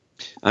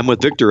 I'm with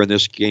Victor in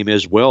this game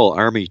as well.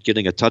 Army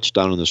getting a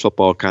touchdown in this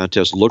football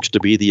contest looks to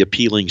be the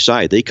appealing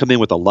side. They come in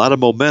with a lot of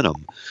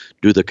momentum,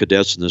 do the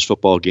Cadets in this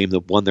football game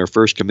that won their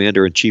first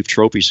Commander-in-Chief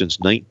trophy since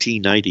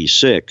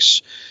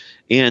 1996.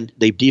 And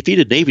they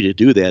defeated Navy to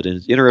do that.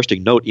 And an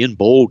interesting note, in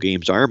bowl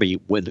games, Army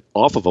went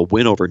off of a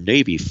win over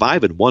Navy,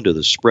 5-1 to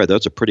the spread.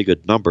 That's a pretty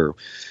good number.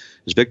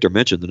 As Victor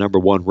mentioned, the number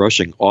one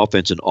rushing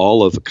offense in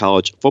all of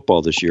college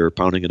football this year,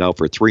 pounding it out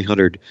for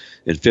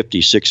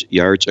 356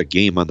 yards a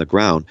game on the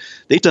ground.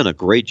 They've done a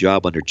great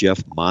job under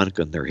Jeff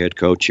Monken, their head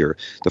coach here.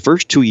 The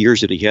first 2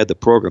 years that he had the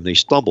program, they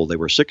stumbled. They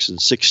were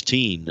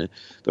 6-16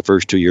 the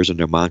first 2 years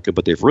under Monken,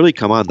 but they've really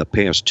come on the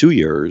past 2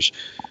 years,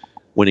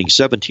 winning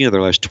 17 of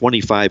their last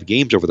 25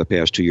 games over the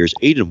past 2 years,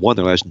 8-1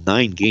 their last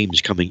 9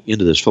 games coming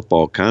into this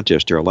football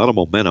contest. There are a lot of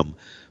momentum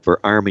for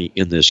Army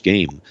in this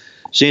game.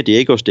 San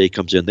Diego State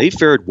comes in. They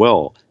fared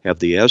well, have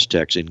the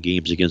Aztecs in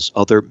games against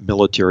other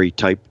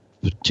military-type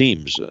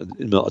teams.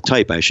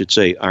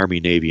 Army,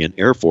 Navy, and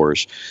Air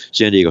Force.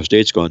 San Diego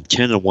State's gone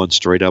 10-1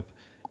 straight up,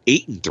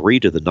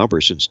 8-3 to the number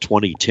since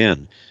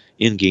 2010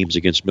 in games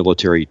against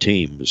military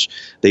teams.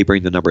 They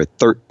bring the number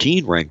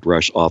 13 ranked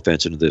rush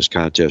offense into this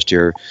contest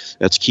here.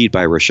 That's keyed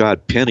by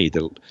Rashad Penny,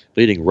 the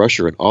leading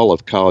rusher in all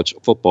of college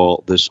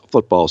football this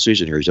football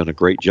season here. He's done a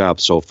great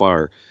job so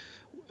far,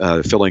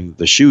 filling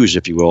the shoes,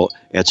 if you will,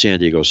 at San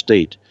Diego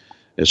State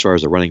as far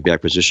as the running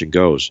back position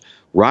goes.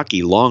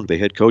 Rocky Long, the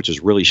head coach,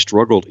 has really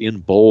struggled in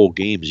bowl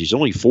games. He's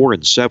only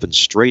 4-7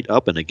 straight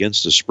up and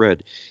against the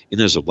spread in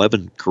his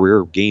 11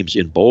 career games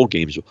in bowl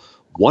games.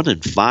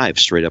 1-5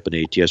 straight up in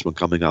ATS when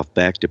coming off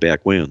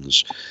back-to-back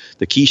wins.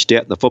 The key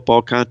stat in the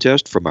football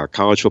contest from our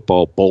college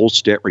football bowl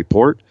stat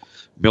report: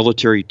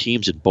 military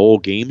teams in bowl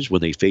games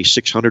when they face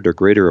 600 or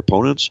greater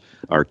opponents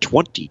are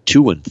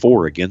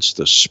 22-4 against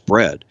the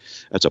spread.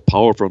 That's a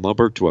powerful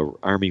number to an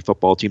Army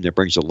football team that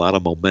brings a lot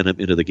of momentum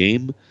into the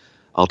game.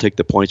 I'll take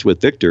the points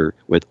with Victor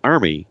with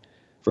Army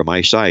for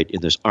my side in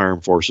this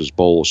Armed Forces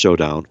Bowl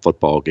Showdown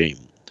football game.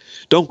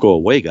 Don't go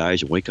away,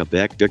 guys. When we come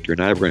back, Victor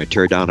and I are going to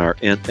tear down our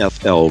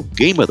NFL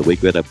Game of the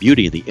Week. We had a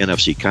beauty in the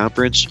NFC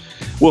Conference.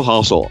 We'll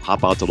also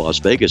hop out to Las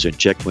Vegas and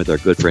check with our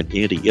good friend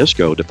Andy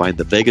Iskoe to find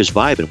the Vegas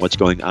vibe and what's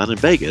going on in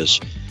Vegas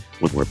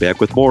when we're back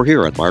with more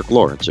here on Mark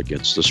Lawrence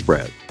Against the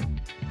Spread.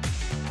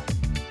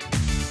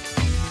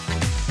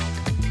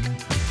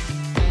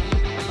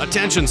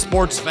 Attention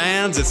sports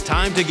fans, it's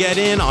time to get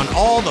in on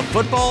all the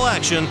football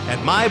action at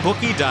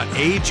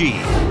MyBookie.ag.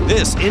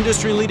 This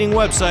industry-leading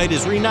website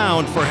is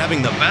renowned for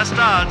having the best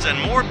odds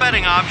and more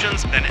betting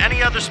options than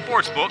any other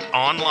sportsbook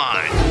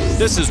online.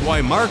 This is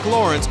why Mark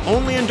Lawrence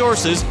only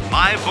endorses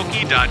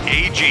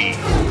MyBookie.ag.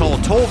 Call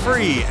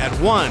toll-free at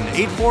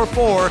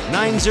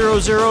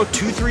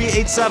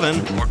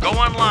 1-844-900-2387 or go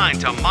online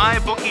to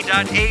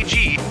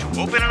MyBookie.ag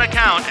to open an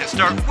account and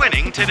start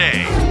winning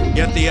today.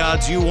 Get the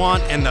odds you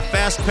want and the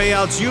fast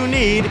payouts you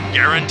need,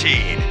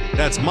 guaranteed.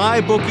 That's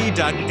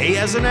MyBookie.a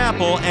as in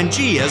Apple and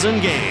G as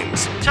in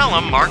games. Tell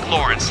them Mark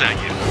Lawrence sent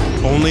you.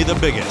 Only the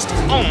biggest,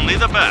 only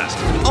the best,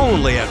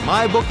 only at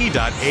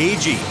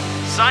MyBookie.ag.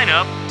 Sign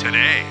up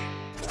today.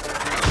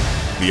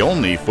 The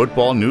only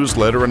football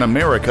newsletter in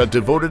America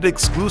devoted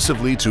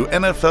exclusively to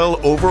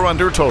NFL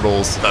over-under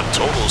totals. The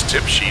Totals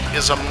Tip Sheet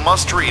is a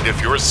must-read if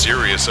you're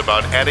serious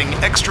about adding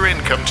extra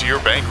income to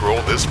your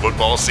bankroll this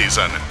football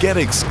season. Get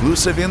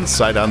exclusive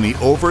insight on the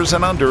overs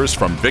and unders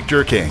from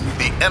Victor King,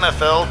 the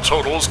NFL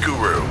Totals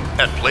Guru,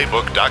 at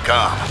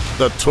Playbook.com.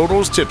 The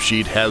Totals Tip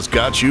Sheet has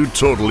got you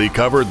totally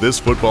covered this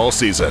football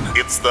season.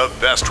 It's the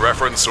best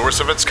reference source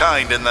of its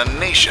kind in the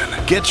nation.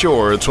 Get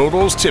your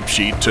Totals Tip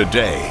Sheet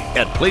today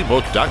at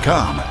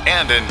Playbook.com.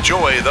 And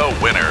enjoy the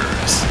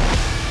winners.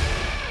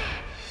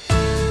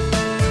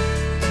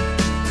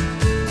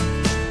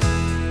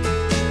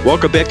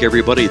 Welcome back,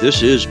 everybody.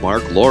 This is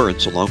Mark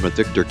Lawrence along with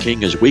Victor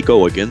King as we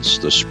go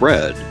against the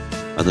spread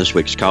on this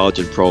week's college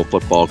and pro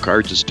football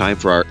cards. It's time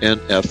for our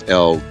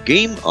NFL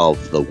Game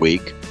of the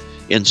Week.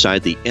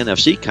 Inside the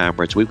NFC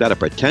Conference, we've got a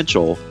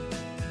potential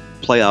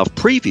playoff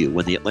preview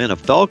when the Atlanta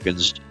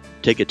Falcons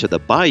take it to the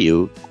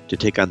Bayou to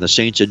take on the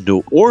Saints in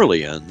New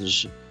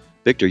Orleans.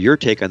 Victor, your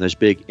take on this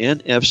big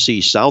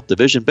NFC South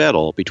Division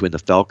battle between the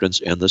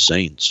Falcons and the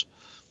Saints.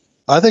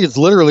 I think it's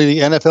literally the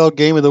NFL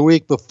game of the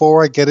week.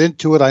 Before I get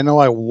into it, I know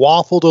I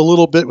waffled a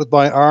little bit with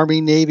my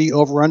Army-Navy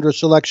over-under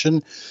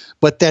selection,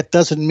 but that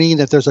doesn't mean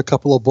that there's a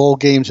couple of bowl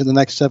games in the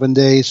next 7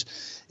 days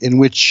in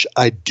which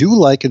I do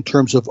like in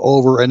terms of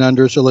over and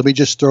under. So let me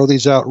just throw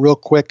these out real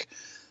quick.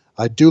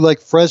 I do like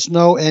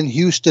Fresno and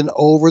Houston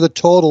over the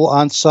total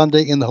on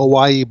Sunday in the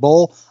Hawaii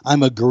Bowl.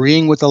 I'm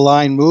agreeing with the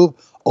line move.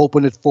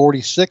 Open at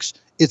 46.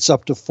 It's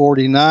up to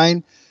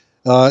 49.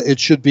 It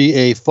should be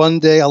a fun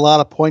day. A lot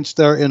of points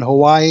there in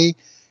Hawaii.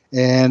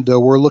 And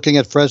we're looking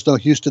at Fresno,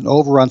 Houston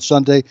over on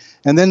Sunday.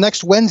 And then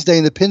next Wednesday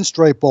in the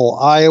Pinstripe Bowl,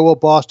 Iowa,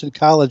 Boston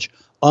College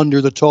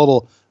under the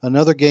total.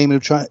 Another game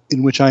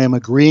in which I am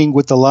agreeing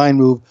with the line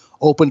move.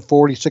 Open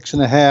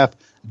 46.5,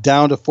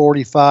 down to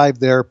 45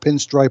 there.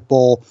 Pinstripe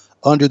Bowl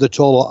under the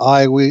total.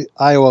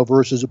 Iowa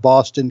versus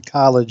Boston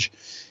College.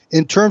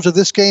 In terms of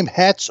this game,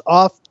 hats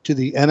off to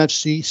the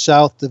NFC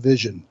South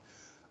Division.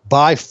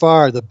 By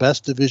far the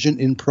best division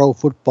in pro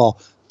football.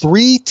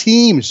 3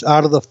 teams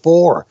out of the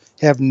 4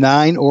 have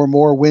 9 or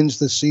more wins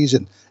this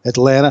season.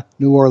 Atlanta,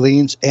 New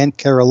Orleans, and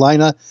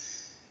Carolina.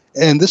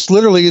 And this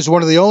literally is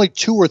one of the only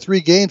 2 or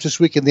 3 games this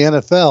week in the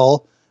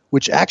NFL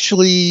which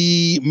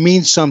actually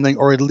means something,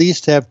 or at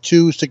least have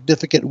 2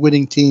 significant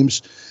winning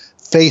teams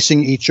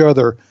facing each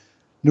other.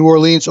 New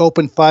Orleans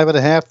opened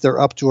 5.5. They're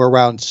up to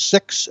around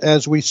 6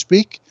 as we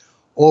speak.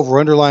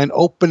 Over-underline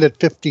opened at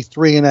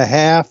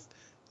 53.5.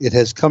 It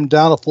has come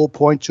down a full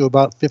point to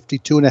about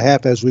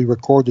 52.5 as we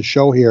record the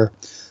show here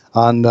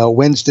on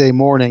Wednesday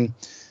morning.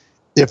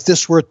 If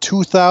this were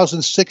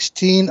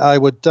 2016, I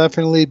would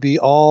definitely be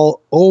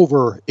all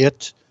over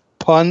it,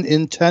 pun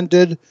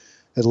intended.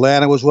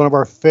 Atlanta was one of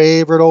our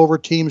favorite over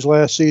teams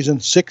last season,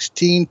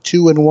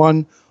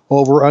 16-2-1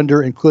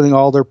 over-under, including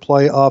all their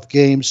playoff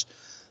games.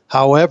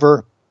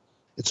 However,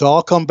 it's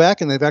all come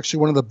back, and they've actually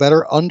one of the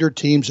better under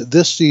teams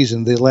this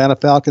season. The Atlanta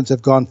Falcons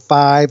have gone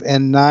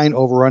 5-9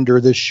 over-under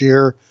this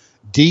year.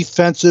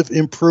 Defensive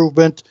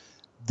improvement,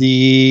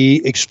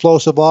 the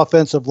explosive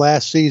offense of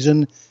last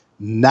season,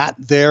 not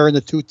there in the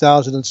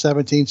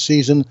 2017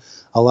 season.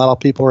 A lot of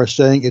people are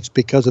saying it's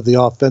because of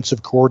the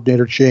offensive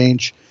coordinator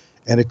change,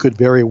 and it could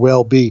very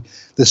well be.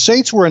 The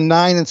Saints were a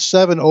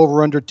 9-7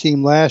 over-under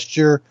team last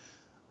year.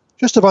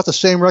 Just about the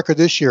same record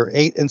this year,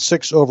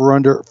 8-6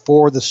 over-under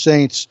for the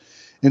Saints.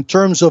 In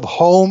terms of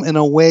home and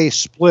away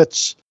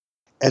splits,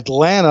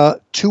 Atlanta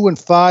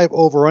 2-5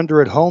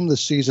 over-under at home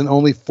this season,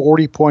 only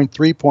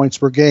 40.3 points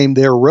per game.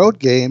 Their road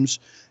games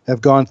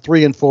have gone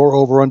 3-4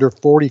 over-under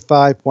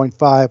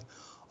 45.5,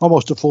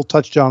 almost a full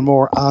touchdown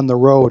more on the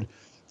road.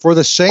 For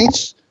the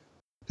Saints,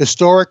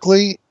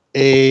 historically,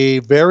 a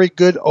very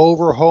good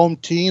over-home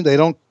team. They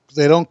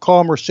don't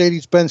call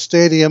Mercedes-Benz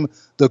Stadium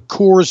the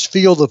Coors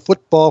Field of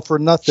football for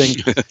nothing.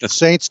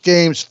 Saints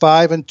games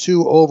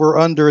 5-2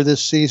 over-under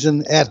this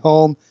season at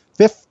home,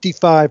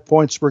 55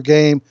 points per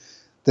game.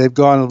 They've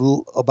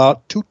gone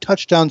about 2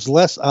 touchdowns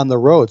less on the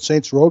road.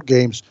 Saints road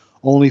games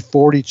only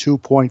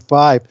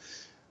 42.5.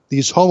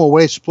 These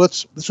home-away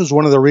splits, this was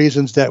one of the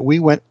reasons that we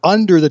went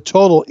under the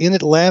total in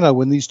Atlanta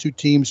when these 2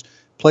 teams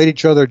played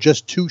each other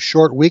just 2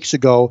 short weeks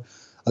ago.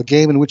 A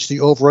game in which the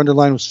over-under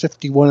line was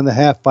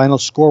 51.5. Final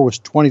score was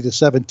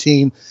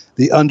 20-17.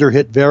 The under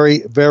hit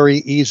very, very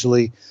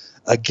easily.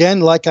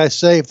 Again, like I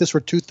say, if this were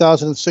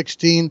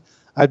 2016,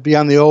 I'd be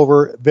on the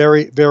over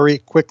very, very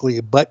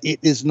quickly. But it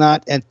is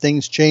not, and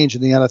things change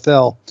in the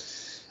NFL.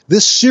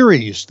 This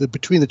series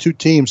between the 2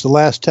 teams, the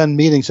last 10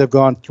 meetings have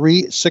gone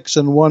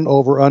 3-6-1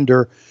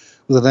 over-under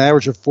with an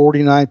average of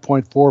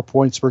 49.4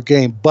 points per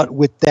game. But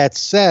with that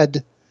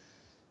said,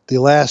 the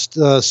last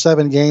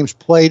 7 games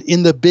played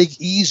in the Big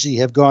Easy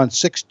have gone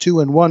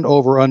 6-2-1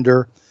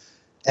 over-under,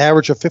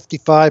 average of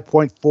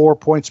 55.4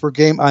 points per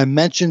game. I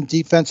mentioned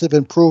defensive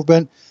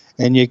improvement,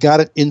 and you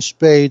got it in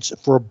spades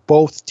for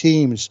both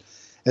teams.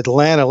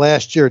 Atlanta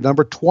last year,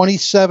 number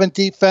 27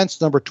 defense,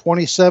 number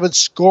 27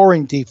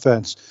 scoring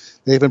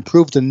defense. They've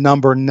improved to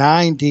number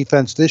 9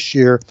 defense this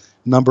year,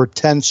 number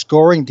 10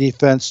 scoring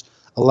defense,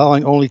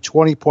 allowing only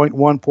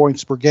 20.1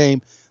 points per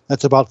game.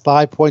 That's about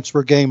 5 points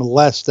per game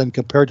less than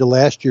compared to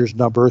last year's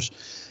numbers.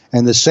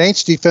 And the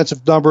Saints'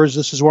 defensive numbers,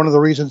 this is one of the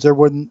reasons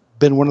they've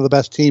been one of the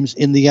best teams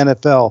in the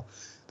NFL.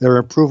 Their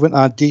improvement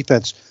on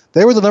defense.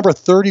 They were the number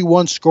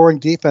 31 scoring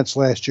defense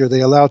last year.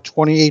 They allowed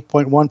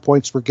 28.1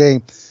 points per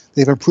game.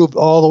 They've improved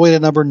all the way to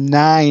number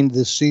 9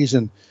 this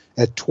season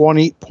at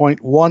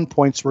 20.1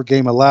 points per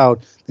game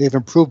allowed. They've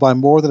improved by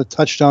more than a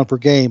touchdown per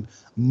game,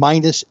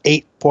 minus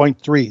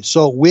 8.3.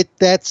 So with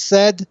that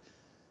said,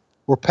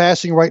 we're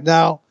passing right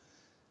now.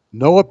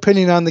 No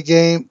opinion on the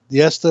game.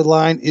 Yes, the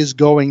line is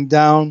going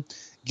down.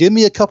 Give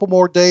me a couple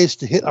more days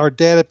to hit our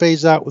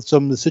database out with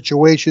some of the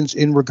situations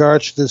in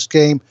regards to this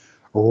game.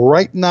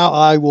 Right now,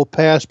 I will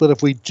pass, but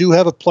if we do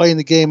have a play in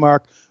the game,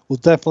 Mark, we'll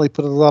definitely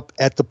put it up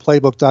at the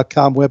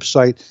playbook.com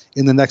website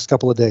in the next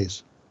couple of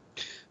days.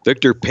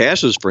 Victor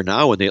passes for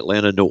now in the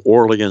Atlanta-New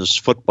Orleans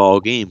football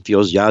game.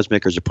 Feels the odds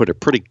makers have put a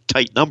pretty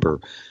tight number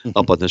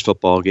up on this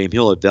football game.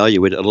 He'll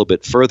evaluate it a little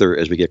bit further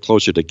as we get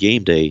closer to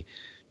game day.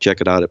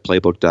 Check it out at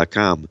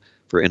playbook.com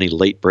for any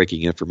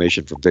late-breaking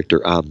information from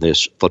Victor on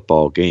this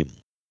football game.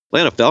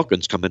 Atlanta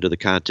Falcons come into the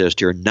contest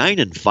here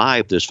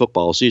 9-5 this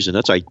football season.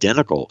 That's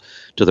identical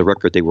to the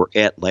record they were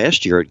at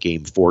last year at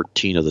Game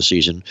 14 of the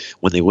season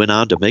when they went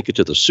on to make it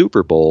to the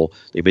Super Bowl.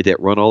 They made that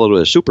run all the way to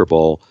the Super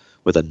Bowl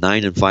with a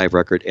 9-5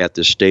 record at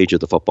this stage of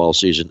the football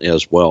season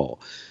as well.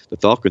 The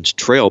Falcons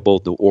trail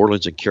both New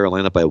Orleans and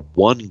Carolina by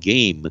one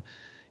game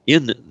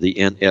in the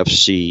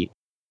NFC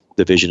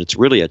division. It's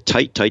really a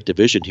tight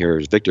division here.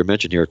 As Victor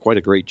mentioned here, quite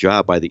a great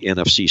job by the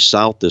NFC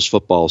South this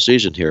football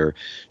season here.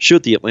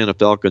 Should the Atlanta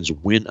Falcons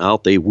win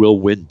out, they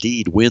will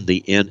indeed win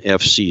the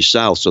NFC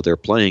South. So they're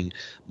playing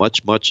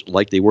much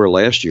like they were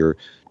last year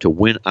to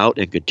win out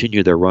and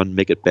continue their run,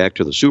 make it back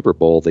to the Super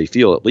Bowl. They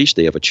feel at least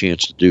they have a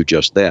chance to do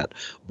just that.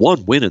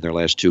 One win in their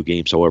last two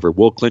games, however,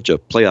 will clinch a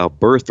playoff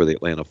berth for the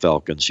Atlanta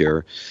Falcons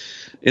here.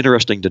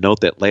 Interesting to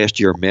note that last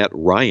year, Matt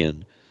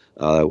Ryan,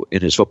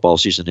 in his football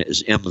season,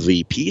 his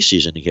MVP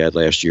season he had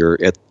last year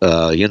at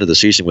the end of the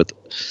season with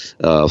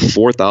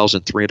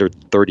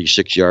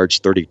 4,336 yards,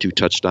 32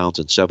 touchdowns,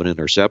 and 7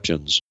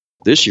 interceptions.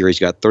 This year he's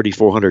got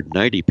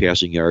 3,490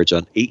 passing yards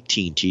on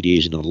 18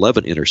 TDs and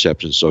 11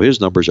 interceptions. So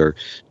his numbers are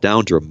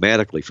down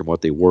dramatically from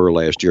what they were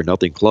last year.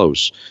 Nothing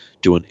close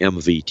to an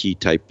MVP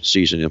type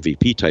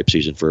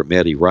season for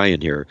Matty Ryan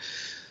here.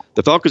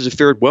 The Falcons have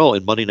fared well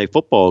in Monday Night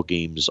Football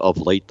games of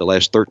late. The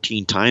last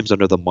 13 times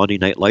under the Monday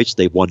Night Lights,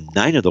 they've won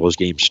 9 of those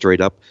games straight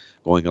up,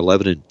 going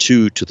 11-2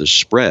 to the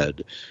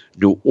spread.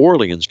 New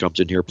Orleans comes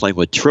in here playing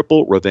with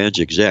triple revenge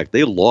exact.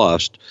 They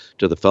lost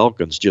to the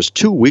Falcons just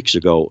 2 weeks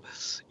ago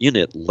in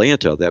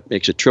Atlanta. That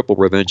makes it triple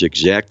revenge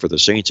exact for the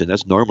Saints, and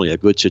that's normally a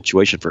good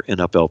situation for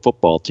NFL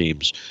football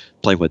teams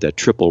playing with that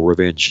triple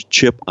revenge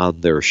chip on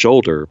their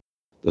shoulder.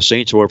 The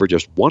Saints, however,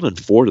 just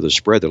 1-4 to the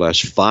spread their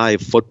last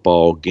 5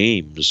 football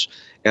games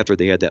after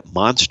they had that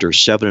monster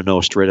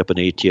 7-0 straight up an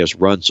ATS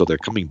run. So they're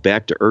coming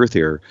back to earth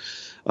here,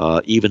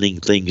 evening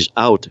things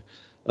out,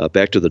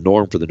 back to the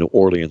norm for the New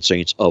Orleans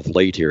Saints of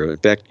late here. In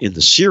fact, in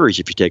the series,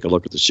 if you take a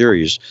look at the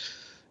series,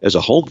 as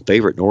a home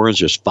favorite, New Orleans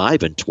just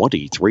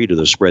 5-23 to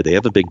the spread. They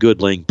haven't been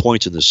good laying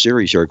points in the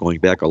series here, going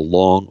back a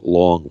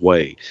long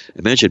way.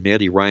 I mentioned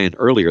Matty Ryan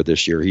earlier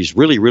this year. He's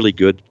really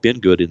good, been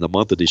good in the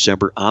month of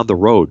December on the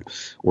road,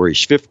 where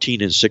he's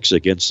 15-6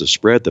 against the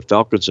spread. The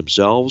Falcons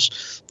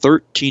themselves,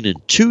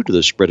 13-2 to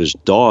the spread as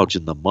dogs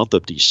in the month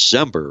of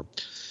December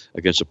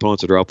against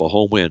opponents that are off a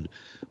home win.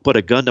 Put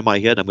a gun to my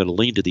head, I'm going to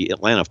lean to the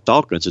Atlanta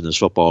Falcons in this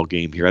football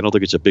game here. I don't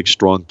think it's a big,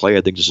 strong play.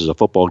 I think this is a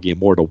football game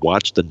more to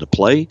watch than to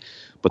play.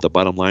 But the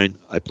bottom line,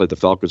 I play the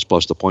Falcons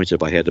plus the points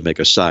if I had to make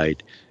a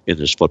side in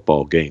this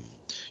football game.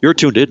 You're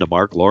tuned in to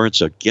Mark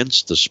Lawrence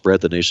Against the Spread,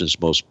 the nation's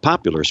most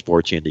popular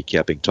sports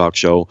handicapping talk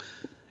show.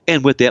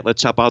 And with that,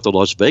 let's hop out to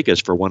Las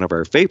Vegas for one of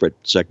our favorite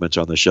segments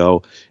on the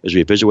show as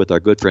we visit with our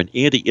good friend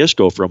Andy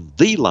Iskoe from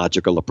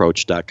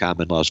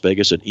TheLogicalApproach.com in Las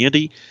Vegas. And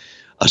Andy,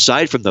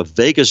 aside from the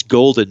Vegas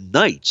Golden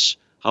Knights,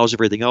 how's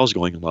everything else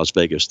going in Las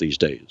Vegas these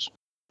days?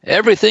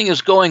 Everything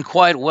is going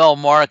quite well,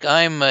 Mark.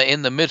 I'm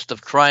in the midst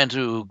of trying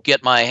to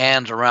get my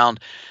hands around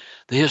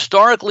the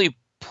historically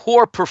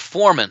poor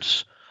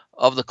performance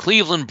of the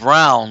Cleveland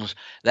Browns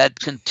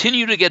that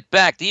continue to get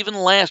backed. Even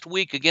last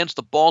week against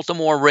the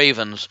Baltimore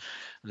Ravens,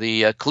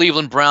 the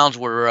Cleveland Browns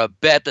were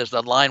bet as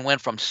the line went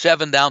from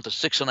 7 down to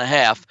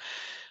 6.5.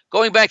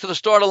 Going back to the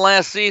start of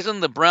last season,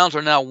 the Browns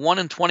are now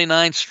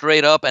 1-29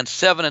 straight up and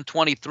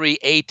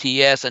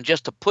 7-23 ATS. And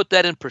just to put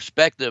that in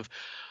perspective,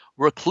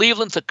 were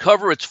Cleveland to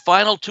cover its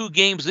final 2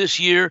 games this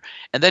year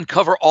and then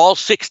cover all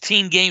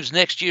 16 games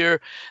next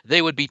year,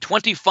 they would be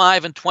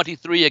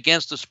 25-23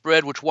 against the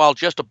spread, which, while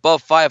just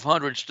above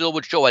 500, still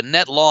would show a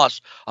net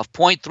loss of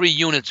 0.3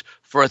 units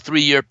for a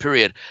 3-year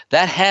period.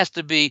 That has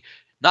to be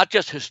not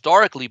just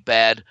historically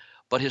bad,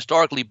 but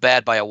historically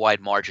bad by a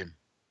wide margin.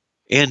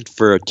 And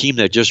for a team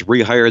that just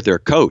rehired their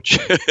coach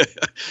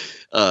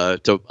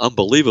to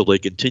unbelievably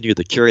continue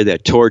to carry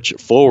that torch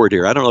forward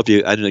here. I don't know if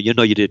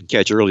you didn't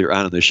catch earlier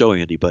on in the show,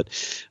 Andy, but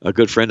a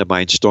good friend of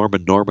mine,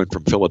 Stormin Norman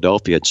from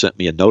Philadelphia, had sent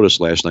me a notice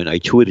last night. I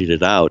tweeted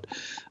it out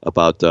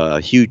about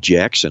Hugh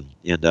Jackson.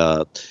 And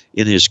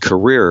in his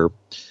career,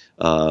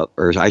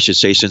 or I should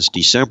say since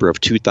December of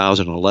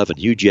 2011,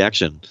 Hugh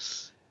Jackson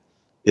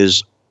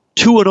is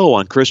 2-0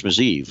 on Christmas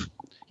Eve.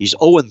 He's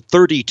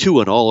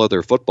 0-32 in all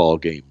other football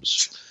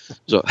games.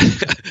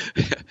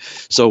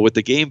 So with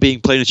the game being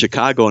played in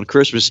Chicago on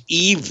Christmas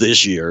Eve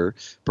this year,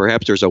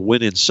 perhaps there's a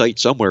win in sight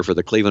somewhere for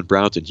the Cleveland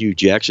Browns and Hugh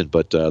Jackson.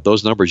 But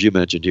those numbers you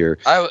mentioned here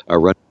are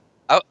run.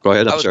 Go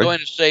ahead. I was going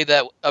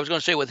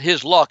to say with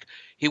his luck,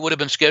 he would have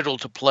been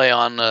scheduled to play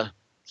on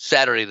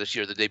Saturday this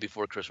year, the day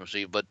before Christmas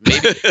Eve. But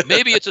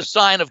maybe it's a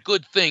sign of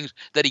good things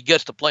that he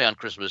gets to play on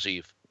Christmas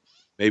Eve.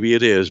 Maybe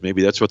it is.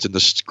 Maybe that's what's in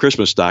the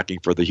Christmas stocking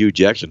for the Hugh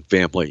Jackson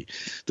family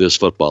this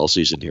football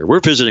season here. We're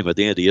visiting with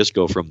Andy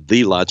Iskoe from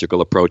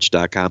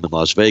TheLogicalApproach.com in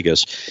Las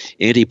Vegas.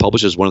 Andy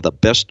publishes one of the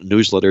best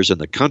newsletters in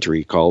the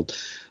country called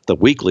The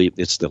Weekly.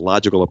 It's the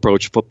Logical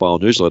Approach Football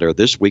Newsletter.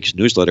 This week's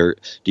newsletter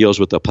deals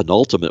with the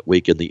penultimate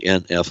week in the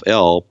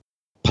NFL.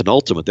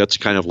 Penultimate, that's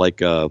kind of like,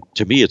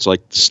 to me, it's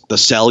like the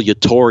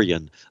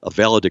salutatorian of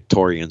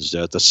valedictorians,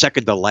 the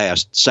second to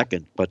last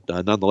second. But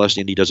nonetheless,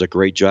 Andy does a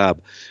great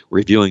job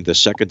reviewing the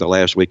second to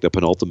last week, the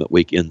penultimate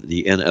week in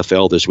the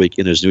NFL this week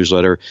in his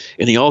newsletter.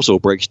 And he also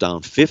breaks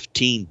down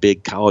 15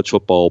 big college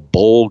football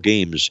bowl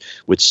games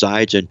with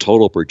sides and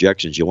total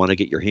projections. You want to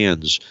get your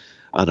hands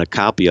on a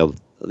copy of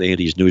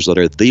Andy's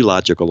newsletter, The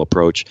Logical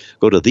Approach.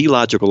 Go to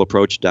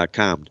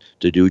TheLogicalApproach.com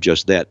to do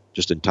just that,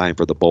 just in time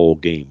for the bowl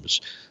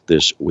games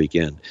this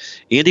weekend.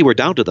 Andy, we're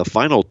down to the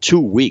final 2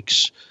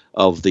 weeks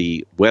of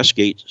the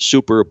Westgate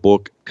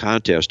Superbook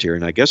contest here,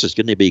 and I guess it's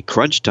going to be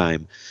crunch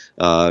time.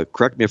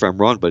 Correct me if I'm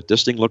wrong, but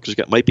this thing looks like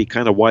it might be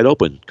kind of wide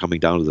open coming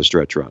down to the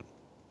stretch run.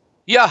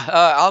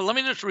 Yeah, let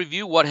me just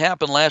review what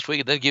happened last week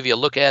and then give you a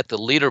look at the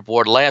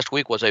leaderboard. Last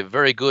week was a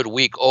very good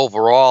week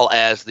overall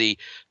as the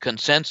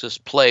consensus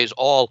plays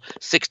all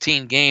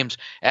 16 games,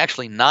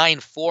 actually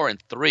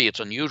 9-4-3. It's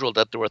unusual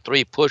that there were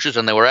 3 pushes,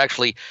 and they were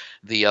actually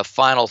the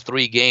final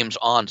 3 games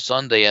on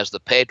Sunday, as the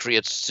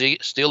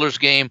Patriots-Steelers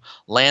game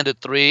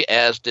landed 3,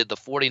 as did the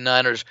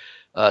 49ers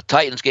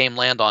Titans game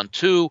land on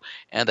 2,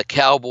 and the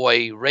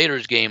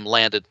Cowboy-Raiders game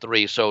landed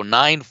 3. So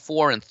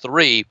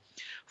 9-4-3.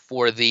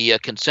 For the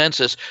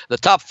consensus. The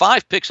top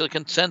 5 picks of the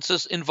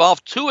consensus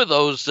involved 2 of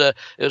those. It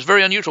was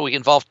very unusual. We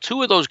involved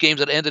 2 of those games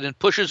that ended in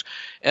pushes,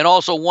 and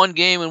also 1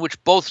 game in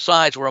which both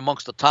sides were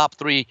amongst the top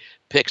 3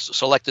 picks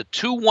selected.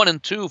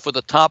 2-1-2 for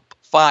the top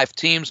 5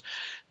 teams.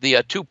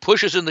 The 2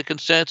 pushes in the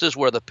consensus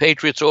were the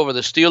Patriots over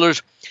the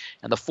Steelers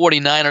and the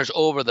 49ers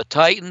over the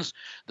Titans.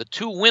 The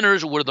 2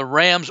 winners were the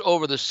Rams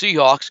over the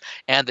Seahawks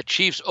and the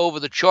Chiefs over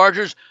the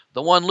Chargers.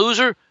 The 1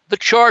 loser, the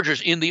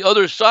Chargers, in the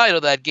other side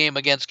of that game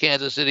against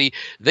Kansas City.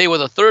 They were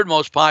the 3rd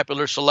most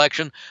popular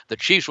selection. The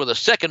Chiefs were the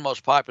 2nd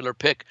most popular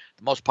pick.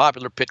 The most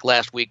popular pick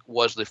last week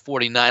was the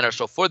 49ers.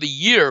 So for the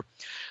year,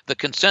 the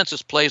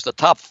consensus plays, the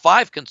top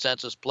 5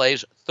 consensus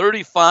plays,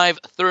 35,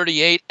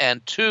 38,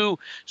 and 2,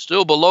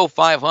 still below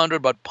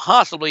 500, but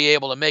possibly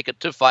able to make it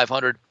to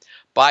 500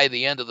 by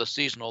the end of the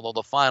season, although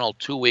the final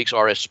 2 weeks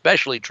are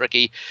especially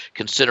tricky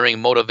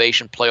considering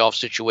motivation, playoff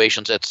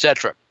situations,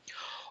 etc.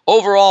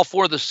 Overall,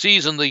 for the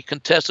season, the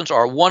contestants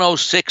are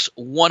 106,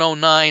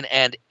 109,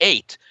 and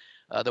 8.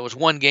 There was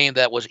 1 game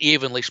that was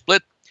evenly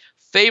split.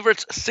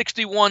 Favorites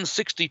 61,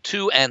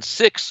 62, and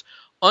 6.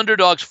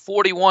 Underdogs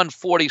 41,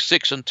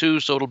 46, and 2.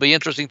 So it'll be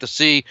interesting to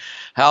see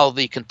how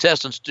the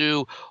contestants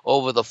do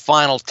over the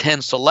final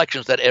 10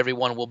 selections that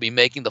everyone will be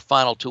making the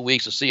final 2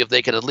 weeks, to see if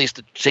they can at least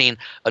attain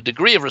a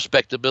degree of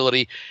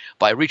respectability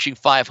by reaching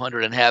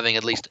 500 and having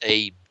at least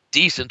a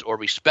decent or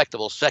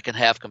respectable second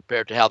half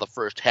compared to how the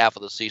first half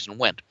of the season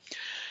went.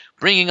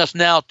 Bringing us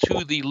now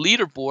to the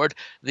leaderboard.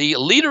 The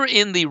leader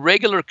in the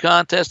regular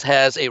contest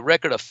has a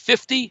record of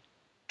 50,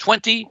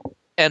 20,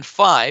 and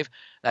 5.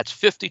 That's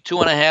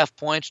 52.5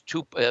 points,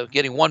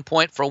 getting 1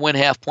 point for a win,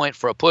 half point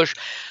for a push.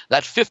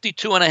 That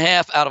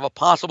 52.5 out of a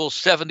possible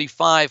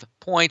 75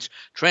 points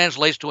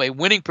translates to a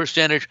winning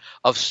percentage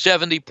of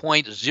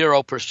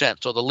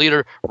 70.0%. So the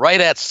leader right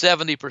at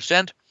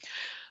 70%.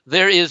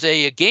 There is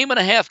a game and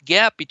a half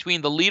gap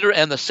between the leader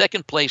and the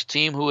second place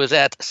team, who is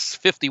at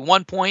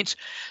 51 points.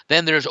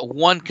 Then there's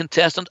 1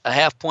 contestant a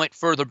half point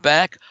further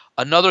back,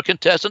 another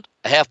contestant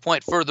a half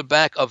point further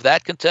back of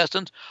that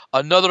contestant,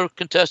 another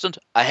contestant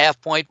a half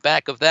point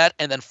back of that,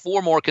 and then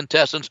 4 more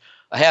contestants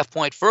a half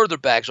point further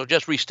back. So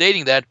just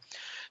restating that,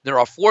 there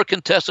are 4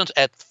 contestants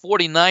at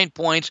 49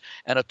 points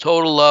and a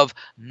total of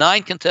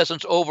 9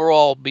 contestants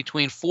overall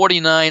between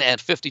 49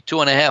 and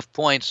 52.5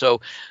 points. So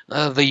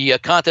the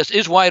contest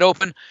is wide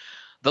open.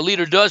 The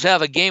leader does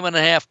have a game and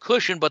a half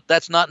cushion, but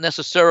that's not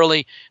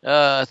necessarily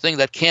a thing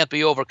that can't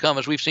be overcome,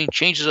 as we've seen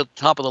changes at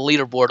the top of the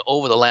leaderboard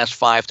over the last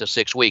 5 to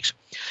 6 weeks.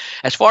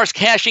 As far as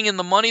cashing in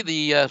the money,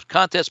 the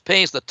contest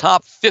pays the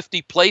top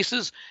 50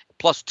 places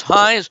plus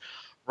ties.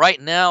 Right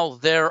now,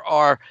 there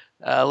are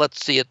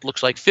it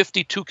looks like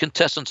 52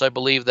 contestants, I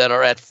believe, that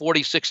are at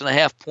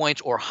 46.5 points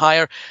or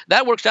higher.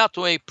 That works out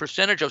to a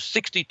percentage of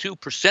 62%,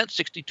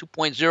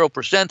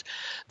 62.0%.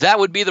 That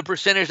would be the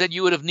percentage that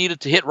you would have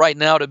needed to hit right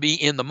now to be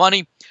in the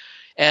money.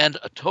 And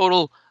a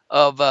total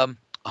of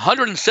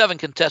 107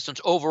 contestants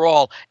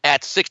overall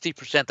at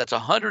 60%. That's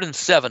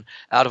 107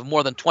 out of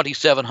more than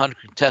 2,700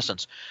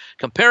 contestants.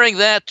 Comparing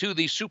that to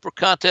the Super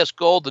Contest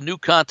Gold, the new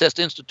contest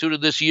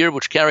instituted this year,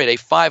 which carried a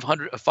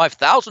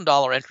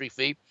 $5,000 entry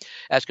fee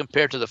as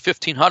compared to the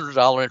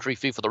 $1,500 entry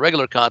fee for the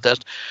regular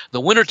contest. The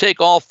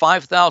winner-take-all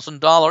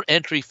 $5,000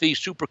 entry fee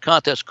Super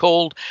Contest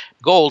Gold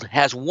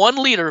has 1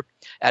 leader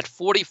at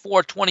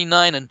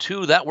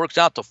 44-29-2. That works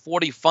out to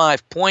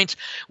 45 points,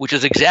 which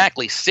is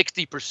exactly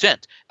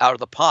 60% out of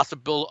the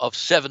possible of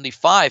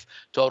 75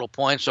 total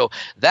points. So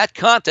that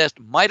contest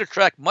might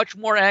attract much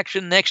more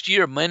action next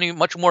year,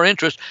 much more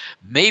interest,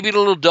 maybe a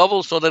little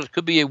double, so that it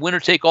could be a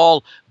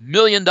winner-take-all $1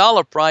 million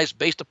prize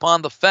based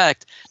upon the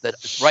fact that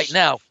right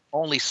now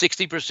only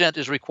 60%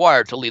 is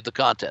required to lead the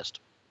contest.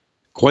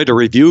 Quite a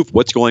review of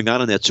what's going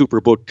on in that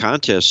Superbook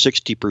contest.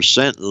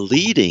 60%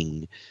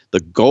 leading the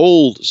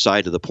gold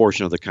side of the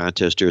portion of the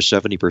contest here,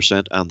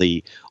 70% on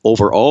the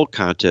overall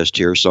contest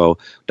here. So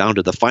down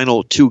to the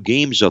final two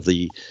games of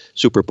the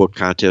Superbook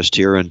contest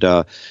here. And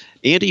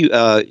Andy,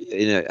 I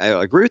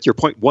agree with your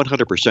point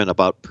 100%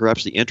 about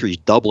perhaps the entries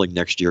doubling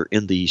next year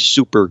in the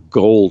Super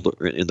Gold,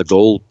 in the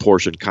gold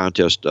portion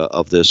contest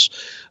of this.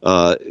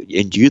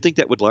 And do you think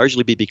that would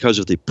largely be because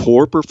of the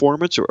poor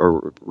performance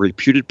or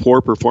reputed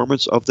poor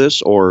performance of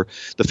this, or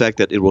the fact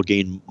that it will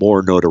gain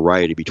more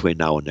notoriety between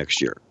now and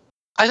next year?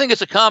 I think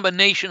it's a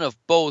combination of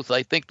both.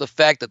 I think the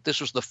fact that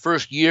this was the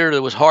first year,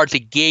 it was hard to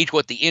gauge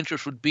what the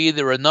interest would be.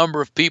 There were a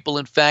number of people,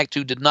 in fact,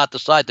 who did not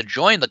decide to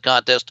join the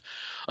contest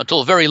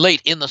until very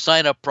late in the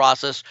sign-up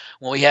process,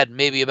 when we had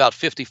maybe about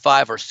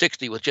 55 or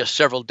 60 with just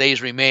several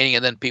days remaining,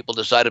 and then people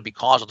decided,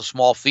 because of the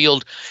small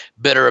field,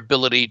 better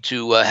ability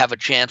to have a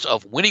chance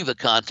of winning the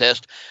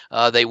contest,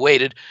 they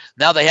waited.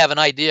 Now they have an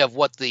idea of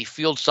what the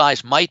field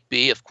size might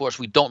be. Of course,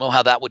 we don't know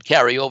how that would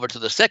carry over to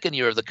the second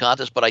year of the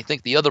contest, but I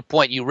think the other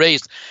point you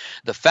raised,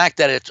 the fact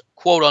that it's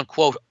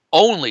quote-unquote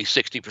only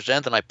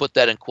 60%, and I put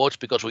that in quotes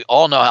because we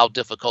all know how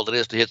difficult it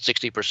is to hit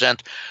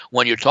 60%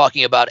 when you're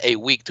talking about a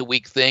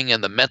week-to-week thing,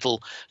 and the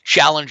mental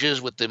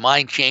challenges with the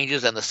mind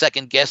changes and the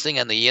second guessing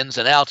and the ins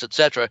and outs,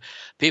 etc.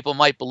 People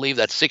might believe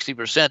that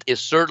 60% is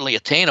certainly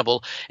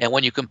attainable, and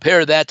when you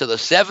compare that to the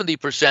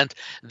 70%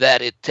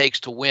 that it takes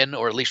to win,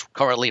 or at least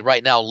currently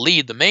right now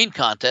lead the main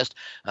contest,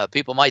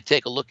 people might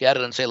take a look at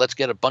it and say, let's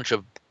get a bunch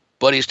of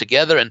buddies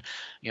together, and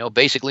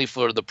basically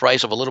for the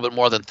price of a little bit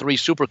more than 3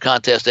 super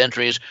contest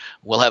entries,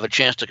 we'll have a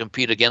chance to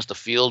compete against a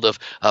field of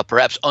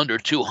perhaps under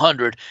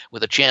 200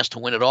 with a chance to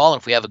win it all.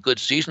 And if we have a good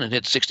season and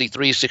hit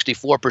 63,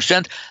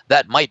 64%,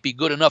 that might be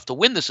good enough to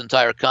win this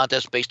entire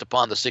contest based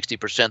upon the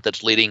 60%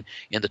 that's leading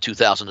in the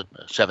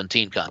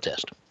 2017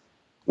 contest.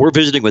 We're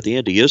visiting with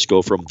Andy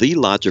Iskoe from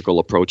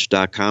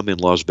TheLogicalApproach.com in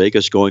Las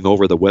Vegas, going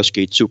over the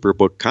Westgate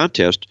Superbook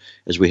contest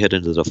as we head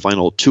into the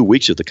final 2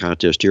 weeks of the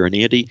contest here. And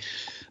Andy,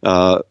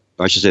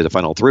 I should say the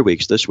final 3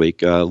 weeks this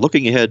week,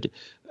 looking ahead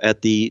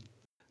at the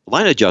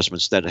line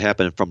adjustments that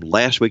happened from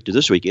last week to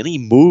this week, any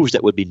moves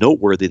that would be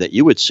noteworthy that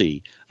you would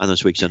see on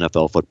this week's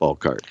NFL football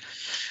card?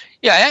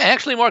 Yeah,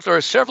 actually, Mark, there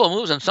are several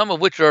moves, and some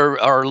of which are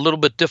a little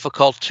bit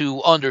difficult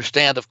to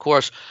understand. Of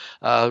course,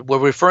 we're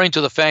referring to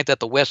the fact that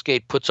the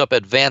Westgate puts up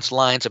advance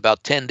lines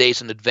about 10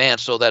 days in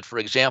advance, so that, for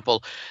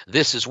example,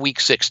 this is Week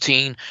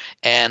 16,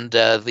 and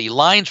the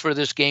lines for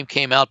this game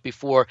came out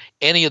before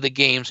any of the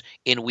games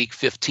in Week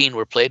 15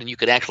 were played, and you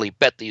could actually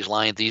bet these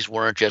lines. These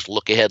weren't just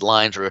look-ahead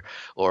lines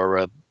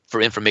or for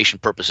information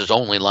purposes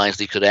only lines.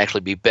 These could actually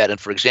be bet. And,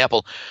 for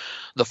example,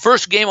 the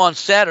first game on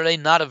Saturday,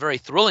 not a very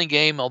thrilling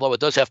game, although it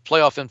does have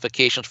playoff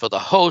implications for the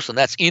host, and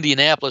that's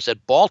Indianapolis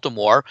at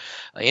Baltimore.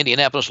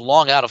 Indianapolis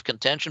long out of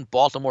contention.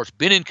 Baltimore's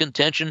been in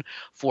contention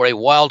for a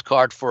wild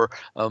card for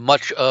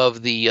much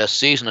of the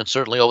season, and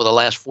certainly over the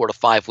last 4 to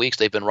 5 weeks,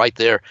 they've been right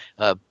there,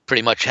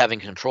 pretty much having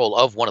control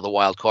of one of the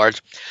wild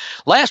cards.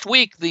 Last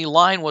week, the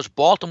line was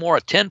Baltimore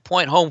a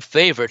 10-point home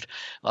favorite.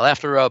 Well,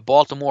 after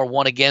Baltimore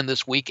won again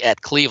this week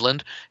at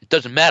Cleveland, it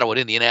doesn't matter what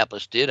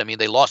Indianapolis did. I mean,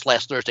 they lost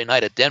last Thursday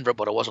night at Denver,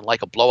 but it wasn't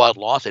like a blowout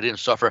loss. They didn't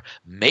suffer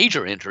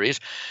major injuries.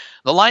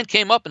 The line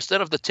came up,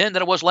 instead of the 10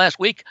 that it was last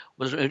week,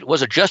 it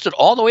was adjusted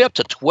all the way up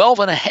to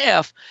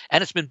 12.5,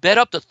 and it's been bet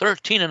up to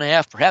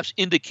 13.5, perhaps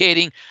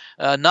indicating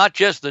not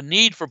just the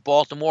need for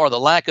Baltimore, or the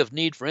lack of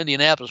need for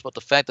Indianapolis, but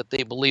the fact that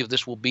they believe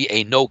this will be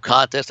a no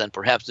contest, and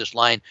perhaps this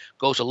line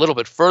goes a little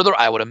bit further.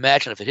 I would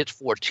imagine if it hits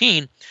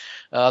 14,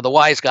 the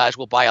wise guys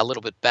will buy a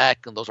little bit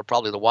back, and those are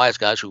probably the wise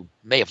guys who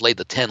may have laid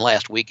the 10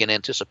 last week in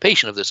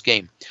anticipation of this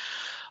game.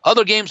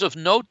 Other games of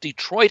note,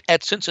 Detroit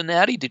at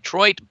Cincinnati.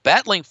 Detroit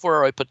battling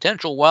for a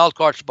potential wild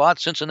card spot.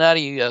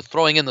 Cincinnati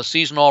throwing in the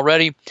season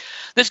already.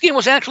 This game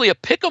was actually a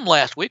pick'em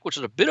last week, which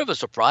is a bit of a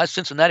surprise.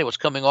 Cincinnati was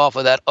coming off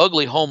of that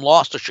ugly home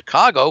loss to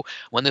Chicago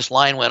when this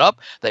line went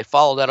up. They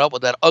followed that up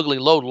with that ugly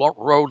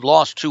road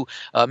loss to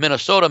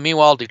Minnesota.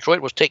 Meanwhile,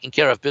 Detroit was taking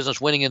care of business,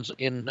 winning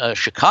in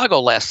Chicago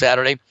last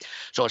Saturday.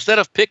 So instead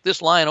of pick,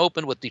 this line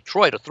opened with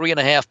Detroit, a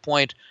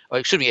 3-point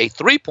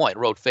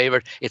road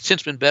favorite. It's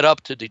since been bet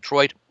up to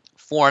Detroit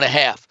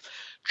 4.5.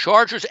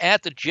 Chargers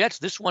at the Jets.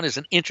 This one is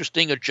an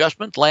interesting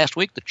adjustment. Last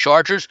week, the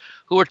Chargers,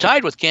 who were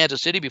tied with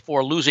Kansas City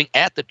before losing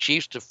at the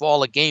Chiefs to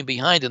fall a game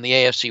behind in the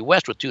AFC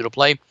West with 2 to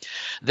play,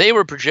 they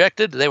were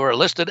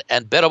listed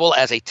and bettable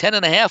as a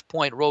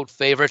 10.5-point road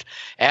favorite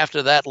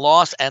after that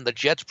loss and the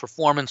Jets'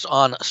 performance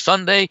on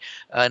Sunday,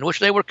 in which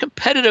they were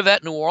competitive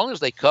at New Orleans.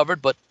 They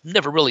covered, but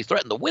never really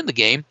threatened to win the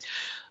game.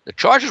 The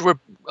Chargers were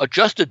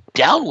adjusted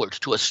downwards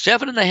to a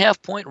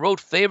 7.5-point road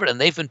favorite, and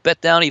they've been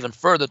bet down even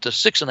further to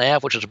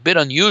 6.5, which is a bit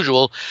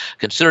unusual,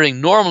 considering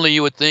normally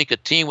you would think a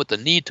team with the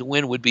need to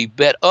win would be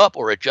bet up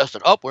or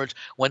adjusted upwards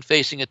when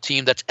facing a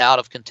team that's out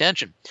of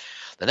contention.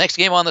 The next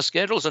game on the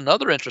schedule is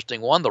another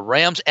interesting one, the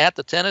Rams at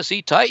the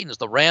Tennessee Titans.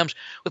 The Rams,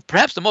 with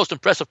perhaps the most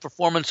impressive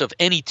performance of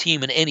any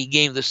team in any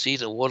game this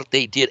season, what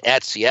they did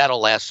at Seattle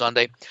last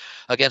Sunday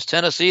against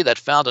Tennessee, that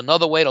found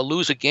another way to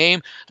lose a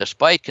game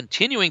despite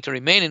continuing to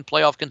remain in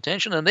playoff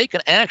contention, and they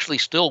can actually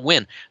still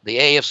win the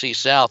AFC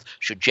South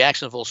should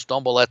Jacksonville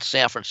stumble at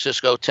San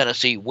Francisco.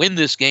 Tennessee win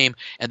this game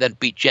and then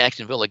beat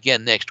Jacksonville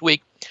again next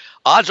week.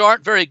 Odds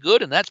aren't very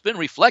good, and that's been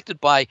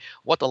reflected by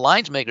what the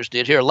lines makers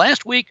did here.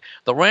 Last week,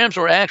 the Rams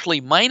were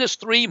actually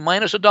 -3,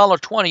 minus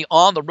 $1.20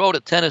 on the road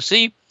at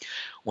Tennessee.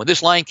 When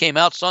this line came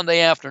out Sunday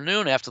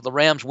afternoon after the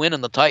Rams win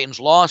and the Titans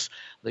loss,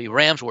 the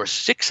Rams were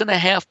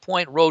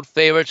 6.5-point road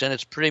favorites, and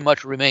it's pretty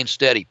much remained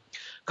steady.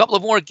 A couple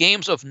of more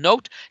games of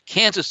note.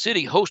 Kansas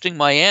City hosting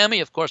Miami.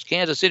 Of course,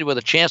 Kansas City with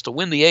a chance to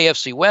win the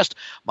AFC West.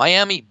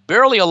 Miami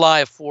barely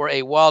alive for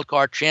a wild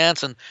card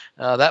chance, and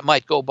that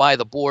might go by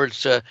the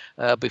boards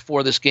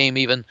before this game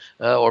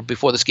or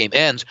before this game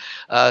ends.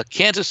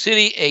 Kansas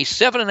City, a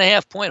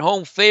 7.5-point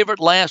home favorite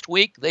last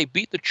week. They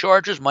beat the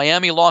Chargers.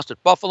 Miami lost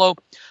at Buffalo.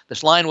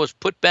 This line was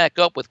put back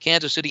up with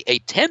Kansas City, a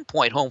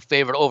 10-point home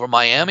favorite over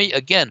Miami.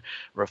 Again,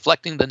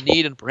 reflecting the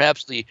need and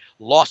perhaps the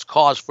lost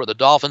cause for the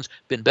Dolphins.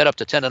 Been bet up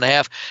to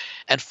 10.5.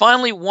 And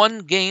finally, one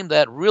game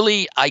that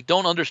really I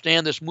don't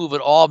understand this move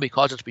at all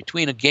because it's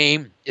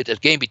a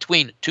game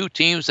between two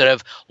teams that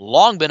have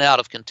long been out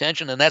of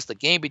contention, and that's the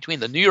game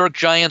between the New York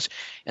Giants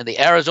and the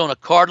Arizona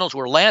Cardinals,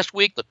 where last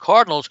week the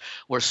Cardinals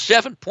were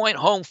 7-point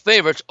home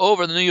favorites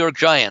over the New York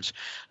Giants.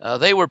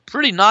 They were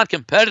pretty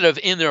non-competitive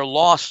in their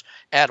loss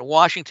at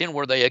Washington,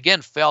 where they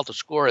again failed to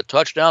score a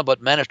touchdown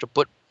but managed to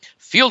put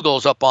field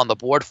goals up on the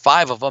board,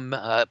 5 of them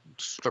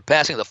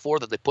surpassing the 4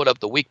 that they put up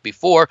the week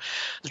before.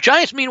 The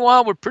Giants,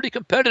 meanwhile, were pretty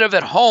competitive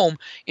at home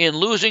in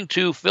losing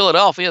to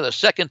Philadelphia, the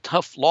second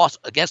tough loss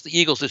against the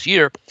Eagles this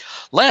year.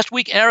 Last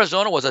week,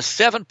 Arizona was a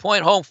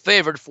 7-point home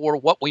favorite for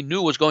what we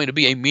knew was going to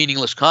be a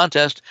meaningless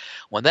contest.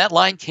 When that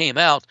line came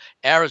out,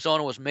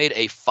 Arizona was made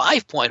a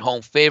 5-point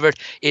home favorite.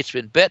 It's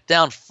been bet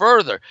down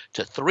further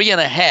to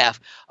 3.5,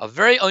 a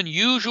very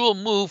unusual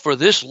move for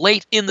this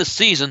late in the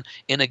season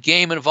in a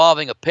game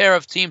involving a pair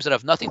of teams that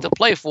have nothing to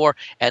play for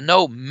and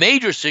no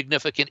major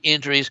significant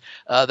injuries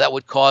that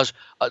would cause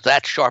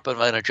that sharp of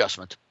an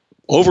adjustment.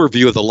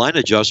 Overview of the line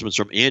adjustments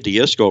from Andy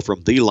Iskoe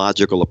from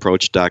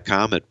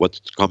TheLogicalApproach.com at what's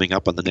coming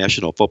up on the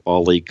National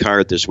Football League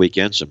card this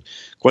weekend. Some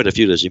quite a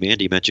few, as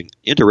Andy mentioned,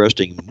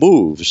 interesting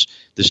moves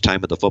this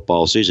time of the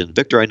football season.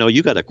 Victor, I know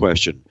you got a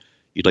question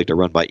you'd like to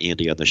run by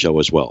Andy on the show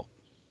as well.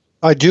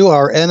 I do.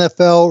 Our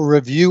NFL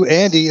review.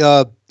 Andy,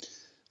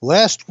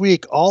 last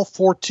week, all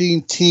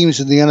 14 teams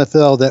in the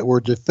NFL that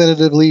were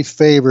definitively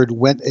favored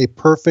went a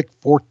perfect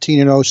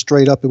 14-0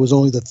 straight up. It was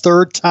only the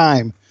third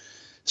time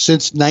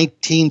since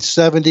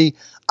 1970.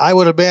 I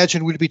would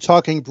imagine we'd be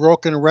talking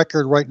broken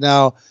record right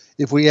now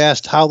if we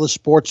asked how the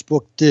sports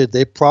book did.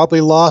 They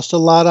probably lost a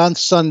lot on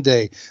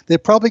Sunday. They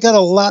probably got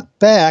a lot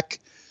back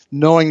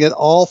knowing that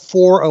all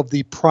 4 of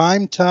the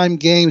primetime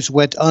games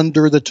went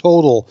under the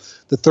total.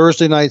 The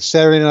Thursday night,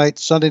 Saturday night,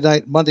 Sunday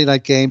night, Monday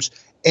night games,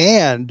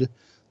 and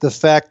the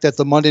fact that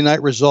the Monday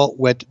night result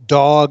went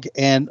dog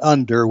and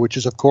under, which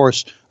is, of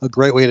course, a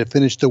great way to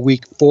finish the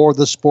week for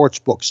the sports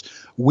books.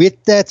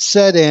 With that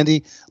said,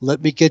 Andy,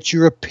 let me get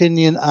your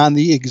opinion on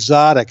the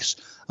exotics.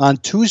 On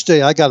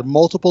Tuesday, I got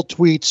multiple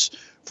tweets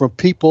from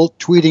people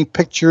tweeting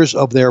pictures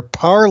of their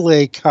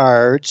parlay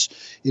cards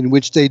in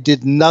which they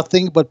did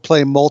nothing but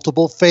play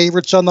multiple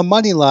favorites on the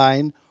money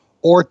line,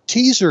 or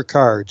teaser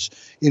cards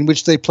in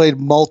which they played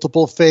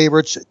multiple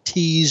favorites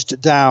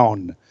teased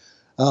down.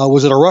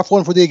 Was it a rough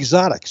one for the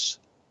exotics?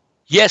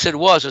 Yes, it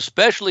was,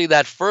 especially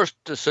that first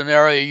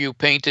scenario you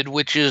painted,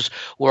 which is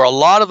where a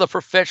lot of the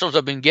professionals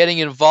have been getting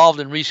involved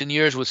in recent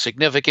years with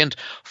significant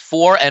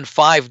 4- and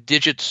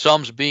 5-digit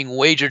sums being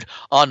wagered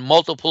on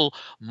multiple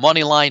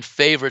moneyline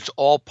favorites,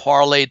 all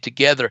parlayed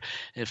together.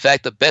 In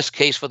fact, the best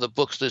case for the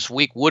books this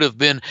week would have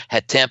been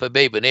had Tampa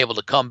Bay been able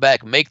to come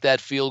back, make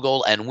that field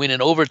goal, and win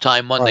in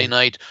overtime Monday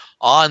night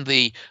on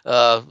the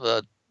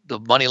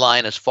money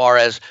line, as far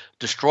as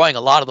destroying a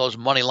lot of those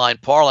money line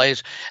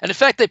parlays. And in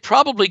fact, they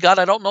probably got,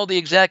 I don't know the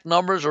exact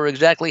numbers or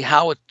exactly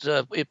how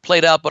it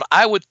played out, but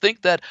I would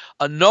think that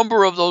a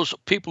number of those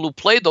people who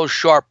played those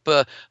sharp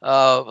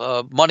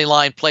money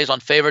line plays on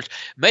favorites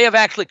may have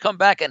actually come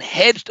back and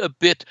hedged a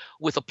bit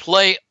with a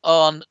play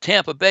on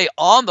Tampa Bay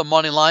on the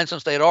money line,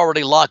 since they had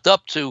already locked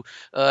up to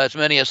as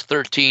many as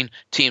 13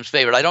 teams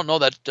favored. I don't know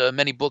that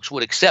many books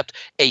would accept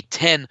a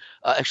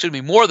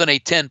more than a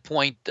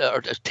 10-point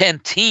or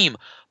 10-team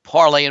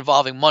parlay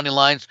involving money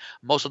lines.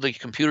 Most of the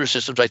computer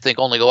systems, I think,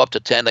 only go up to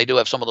 10. They do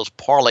have some of those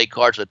parlay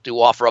cards that do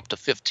offer up to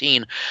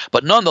 15.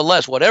 But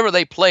nonetheless, whatever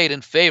they played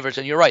in favorites,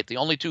 and you're right, the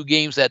only two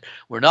games that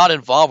were not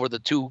involved were the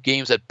two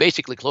games that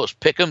basically closed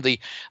pick'em, the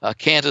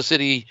Kansas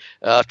City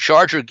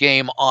Charger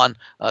game on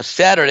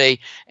Saturday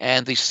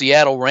and the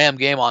Seattle Ram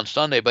game on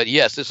Sunday. But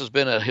yes, this has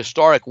been a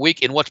historic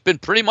week in what's been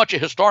pretty much a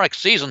historic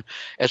season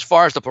as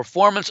far as the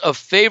performance of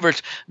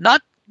favorites,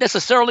 not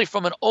necessarily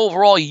from an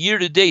overall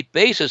year-to-date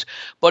basis,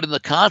 but in the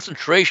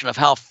concentration of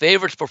how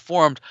favorites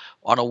performed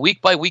on a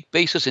week-by-week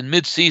basis in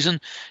midseason,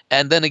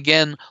 and then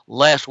again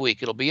last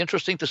week. It'll be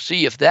interesting to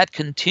see if that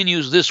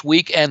continues this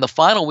week and the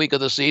final week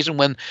of the season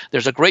when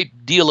there's a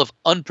great deal of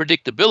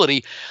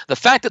unpredictability. The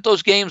fact that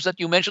those games that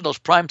you mentioned, those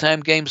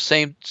primetime games,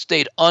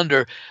 stayed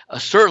under,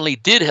 certainly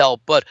did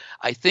help, but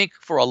I think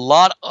for a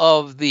lot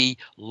of the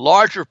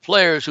larger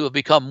players who have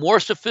become more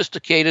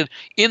sophisticated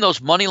in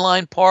those money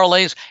line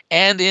parlays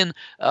and in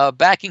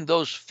backing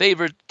those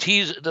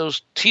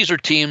those teaser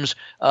teams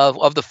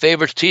of the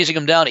favorites, teasing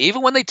them down,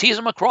 even when they tease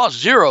them across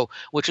zero,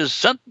 which is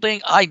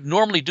something I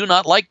normally do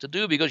not like to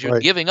do because you're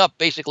giving up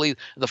basically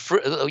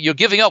you're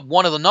giving up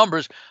one of the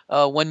numbers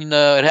when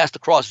it has to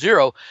cross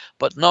zero.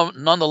 But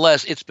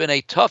nonetheless, it's been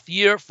a tough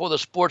year for the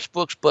sports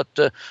books, but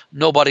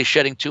nobody's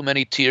shedding too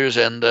many tears,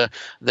 and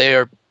they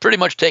are pretty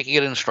much taking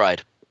it in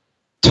stride.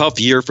 Tough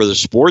year for the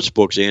sports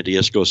books, Andy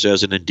Iskoe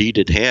says, and indeed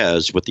it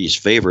has, with these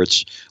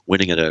favorites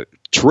winning at a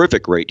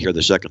terrific rate here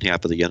the second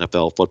half of the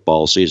NFL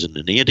football season.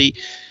 And Andy,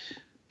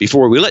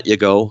 before we let you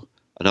go,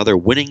 another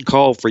winning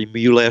call from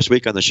you last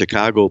week on the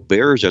Chicago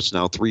Bears. That's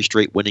now 3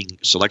 straight winning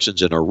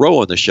selections in a row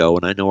on the show,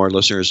 and I know our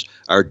listeners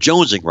are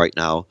jonesing right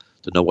now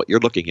to know what you're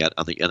looking at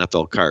on the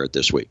NFL card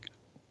this week.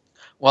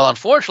 Well,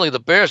 unfortunately, the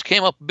Bears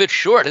came up a bit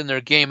short in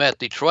their game at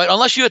Detroit,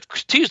 unless you had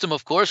teased them,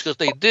 of course, because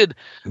they did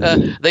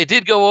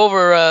go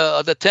over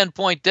the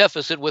 10-point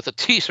deficit with a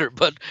teaser.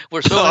 But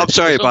we're so I'm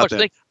sorry about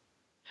that.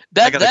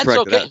 That's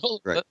okay.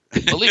 Right.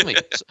 Believe me,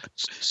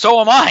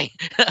 so am I.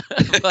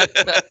 But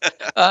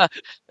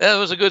that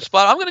was a good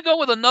spot. I'm going to go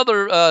with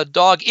another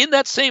dog in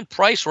that same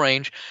price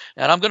range,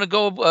 and I'm going to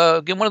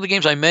go get one of the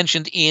games I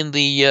mentioned in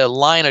the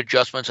line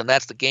adjustments, and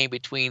that's the game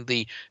between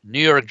the New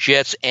York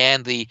Jets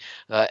and the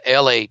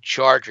L.A.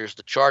 Chargers.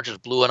 The Chargers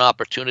blew an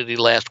opportunity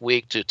last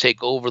week to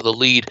take over the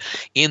lead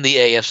in the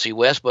AFC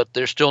West, but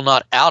they're still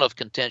not out of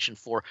contention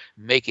for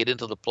make it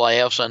into the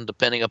playoffs, and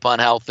depending upon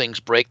how things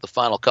break the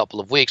final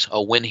couple of weeks,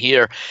 a win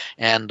here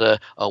and a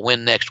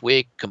win next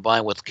week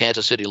combined with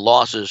Kansas City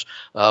losses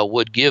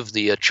would give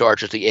the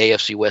Chargers the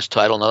AFC West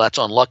title. Now that's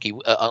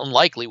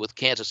unlikely with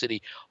Kansas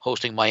City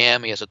hosting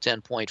Miami as a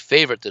 10-point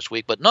favorite this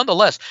week, but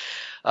nonetheless,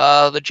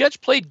 the Jets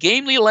played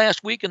gamely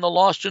last week in the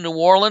loss to New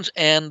Orleans,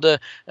 and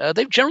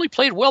they've generally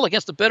played well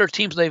against the better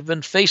teams they've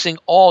been facing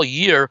all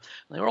year.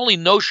 There were only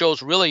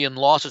no-shows really in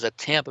losses at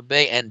Tampa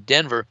Bay and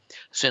Denver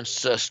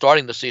since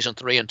starting the season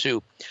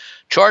 3-2.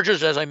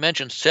 Chargers, as I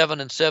mentioned,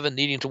 7-7,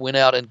 needing to win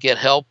out and get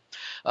help.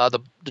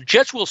 The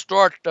Jets will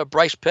start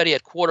Bryce Petty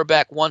at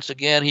quarterback once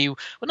again. He was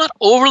not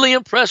overly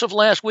impressive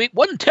last week.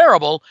 Wasn't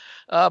terrible,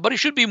 but he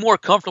should be more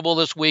comfortable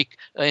this week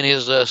in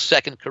his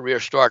second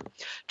career start.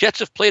 Jets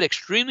have played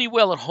extremely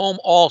well at home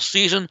all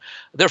season.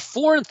 They're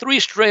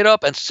 4-3 straight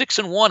up and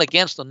 6-1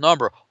 against the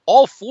number.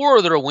 All 4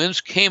 of their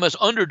wins came as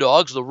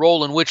underdogs, the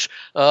role in which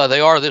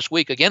they are this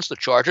week against the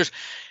Chargers.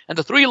 And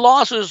the 3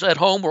 losses at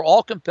home were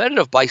all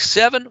competitive by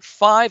 7,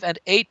 5, and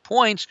 8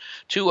 points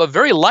to a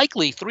very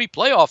likely 3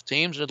 playoff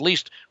teams. At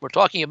least we're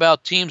talking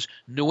about teams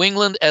New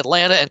England,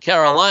 Atlanta, and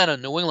Carolina.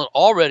 New England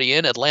already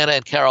in, Atlanta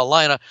and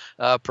Carolina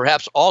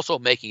perhaps also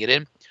making it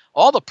in.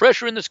 All the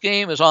pressure in this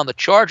game is on the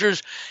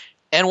Chargers.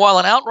 And while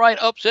an outright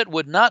upset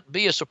would not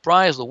be a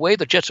surprise, the way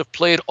the Jets have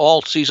played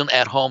all season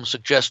at home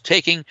suggests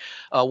taking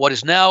what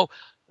is now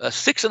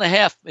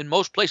 6.5 in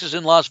most places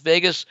in Las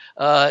Vegas.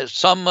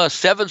 Some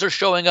 7s are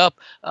showing up.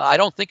 I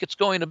don't think it's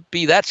going to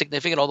be that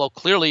significant, although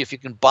clearly if you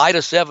can buy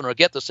the 7 or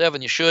get the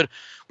 7, you should.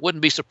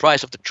 Wouldn't be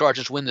surprised if the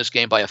Chargers win this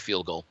game by a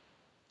field goal.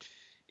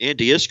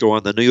 Andy Iskoe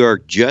on the New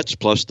York Jets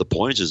plus the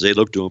points as they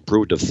look to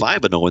improve to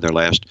 5-0 in their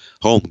last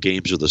home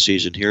games of the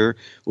season here.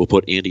 We'll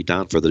put Andy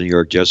down for the New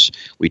York Jets.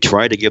 We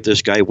try to give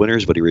this guy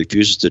winners, but he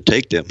refuses to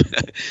take them,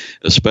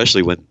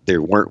 especially when they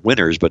weren't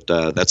winners. But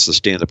that's the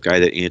stand-up guy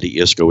that Andy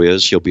Iskoe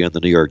is. He'll be on the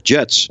New York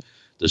Jets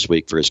this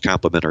week for his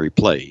complimentary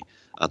play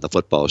on the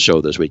football show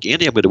this week.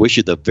 Andy, I'm going to wish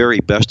you the very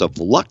best of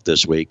luck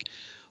this week.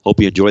 Hope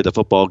you enjoy the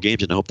football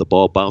games, and I hope the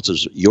ball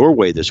bounces your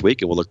way this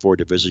week, and we'll look forward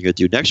to visiting with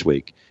you next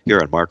week here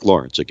on Mark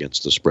Lawrence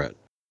Against the Spread.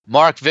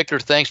 Mark, Victor,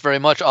 thanks very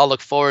much. I'll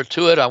look forward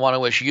to it. I want to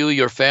wish you,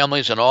 your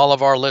families, and all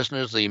of our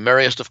listeners the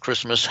merriest of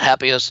Christmas,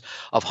 happiest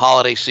of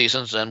holiday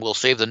seasons, and we'll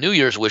save the New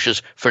Year's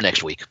wishes for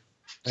next week.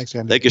 Thanks,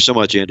 Andy. Thank you so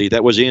much, Andy.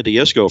 That was Andy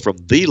Iskoe from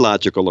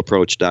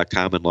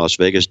TheLogicalApproach.com in Las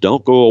Vegas.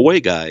 Don't go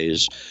away,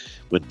 guys.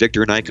 When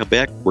Victor and I come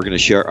back, we're going to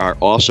share our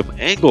awesome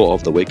angle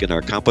of the week and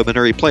our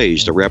complimentary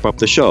plays to wrap up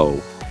the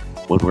show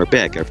when we're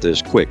back after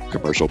this quick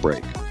commercial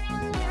break.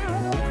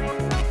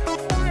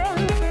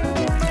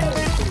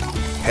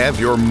 Have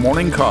your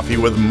morning coffee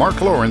with Mark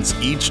Lawrence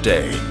each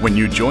day when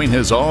you join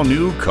his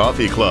all-new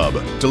Coffee Club.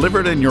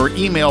 Delivered in your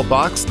email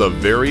box the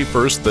very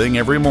first thing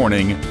every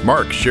morning,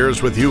 Mark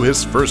shares with you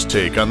his first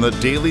take on the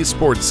daily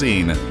sports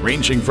scene,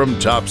 ranging from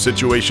top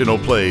situational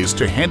plays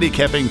to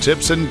handicapping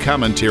tips and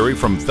commentary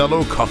from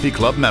fellow Coffee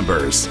Club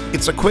members.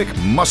 It's a quick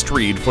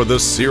must-read for the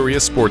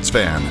serious sports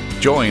fan.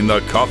 Join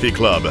the Coffee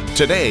Club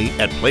today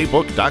at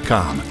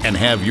playbook.com and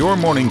have your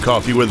morning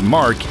coffee with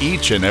Mark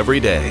each and every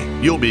day.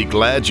 You'll be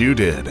glad you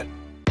did.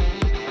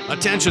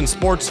 Attention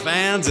sports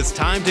fans, it's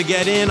time to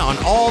get in on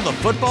all the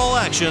football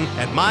action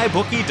at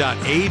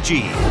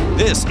mybookie.ag.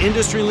 This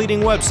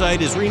industry-leading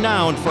website is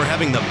renowned for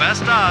having the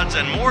best odds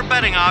and more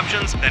betting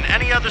options than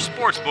any other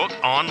sportsbook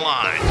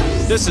online.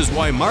 This is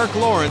why Mark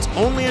Lawrence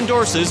only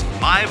endorses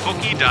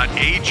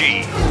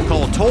mybookie.ag.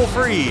 Call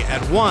toll-free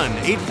at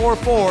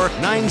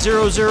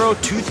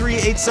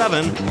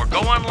 1-844-900-2387 or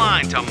go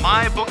online to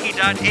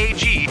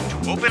mybookie.ag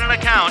to open an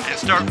account and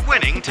start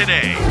winning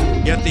today.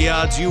 Get the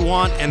odds you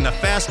want and the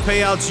fast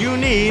payouts you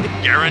need,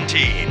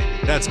 guaranteed.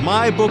 That's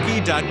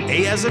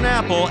mybookie.a as in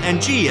apple and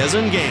G as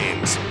in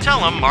games. Tell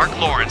them Mark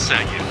Lawrence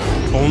sent you.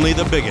 Only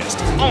the biggest,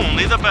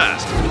 only the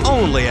best,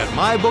 only at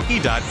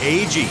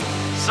mybookie.ag.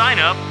 Sign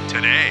up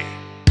today.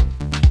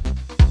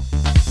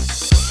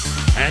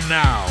 And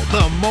now,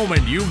 the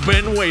moment you've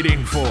been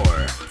waiting for.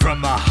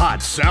 From the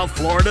hot South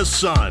Florida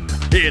sun,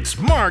 it's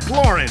Mark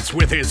Lawrence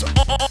with his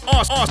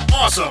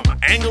awesome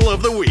angle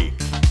of the week.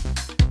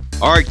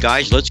 All right,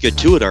 guys, let's get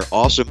to it. Our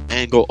awesome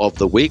angle of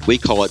the week. We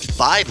call it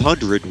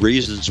 500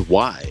 Reasons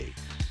Why.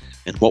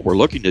 And what we're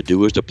looking to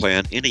do is to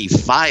plan any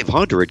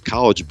 500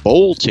 college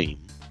bowl team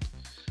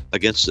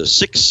against a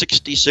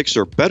 666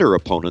 or better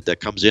opponent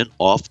that comes in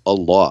off a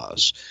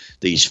loss.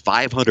 These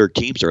 500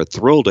 teams are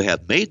thrilled to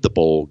have made the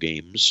bowl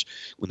games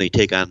when they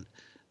take on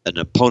an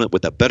opponent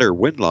with a better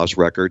win-loss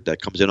record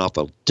that comes in off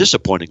a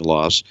disappointing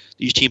loss.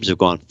 These teams have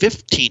gone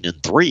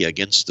 15-3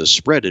 against the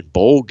spread in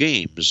bowl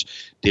games,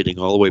 dating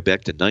all the way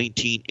back to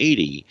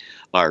 1980.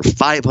 Our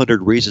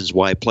 500 Reasons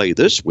Why play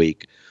this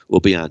week will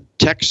be on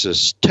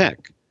Texas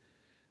Tech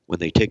when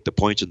they take the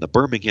points in the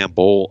Birmingham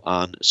Bowl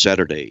on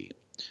Saturday.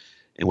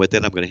 And with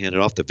that, I'm going to hand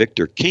it off to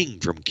Victor King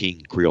from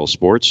King Creole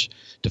Sports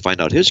to find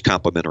out his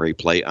complimentary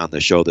play on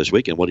the show this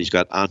week and what he's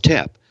got on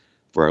tap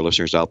for our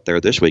listeners out there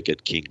this week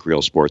at King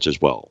Creole Sports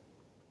as well.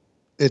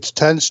 It's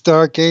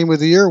 10-star game of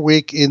the year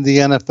week in the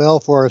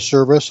NFL for our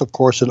service. Of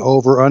course, an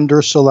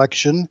over-under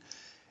selection.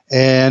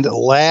 And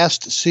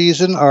last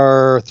season,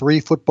 our 3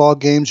 football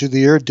games of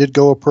the year did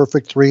go a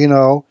perfect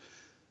 3-0.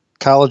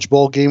 College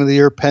Bowl game of the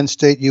year, Penn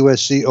State,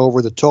 USC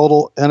over the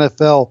total.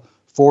 NFL,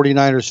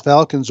 49ers,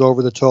 Falcons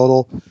over the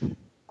total.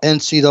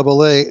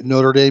 NCAA,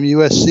 Notre Dame,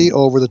 USC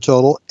over the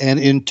total. And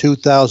in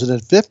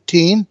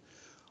 2015,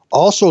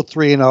 also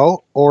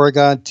 3-0,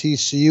 Oregon,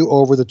 TCU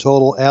over the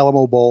total,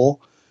 Alamo Bowl.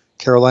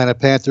 Carolina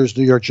Panthers,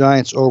 New York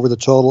Giants over the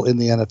total in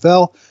the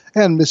NFL.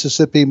 And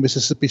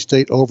Mississippi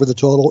State over the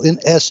total in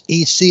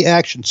SEC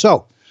action.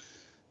 So,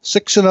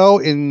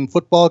 6-0 in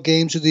football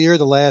games of the year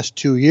the last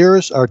 2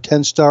 years. Our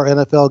 10-star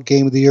NFL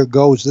game of the year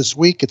goes this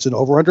week. It's an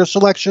over-under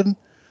selection.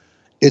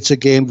 It's a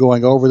game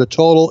going over the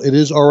total. It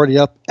is already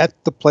up at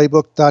the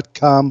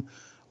playbook.com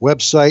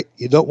website.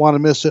 You don't want to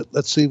miss it.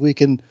 Let's see if we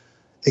can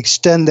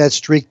extend that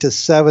streak to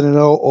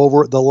 7-0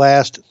 over the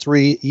last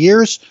 3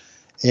 years.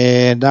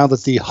 And now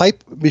that the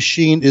hype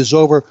machine is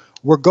over,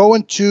 we're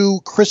going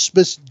to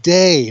Christmas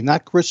Day,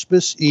 not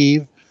Christmas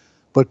Eve,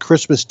 but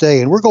Christmas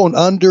Day. And we're going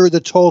under the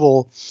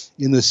total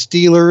in the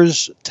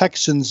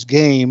Steelers-Texans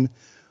game.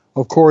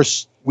 Of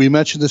course, we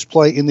mentioned this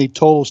play in the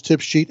totals tip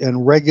sheet,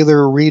 and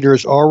regular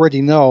readers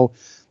already know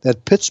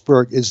that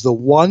Pittsburgh is the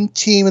one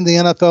team in the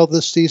NFL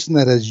this season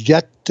that has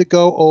yet to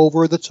go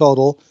over the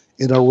total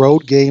in a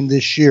road game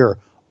this year.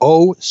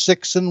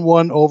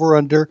 6-1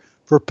 over-under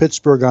for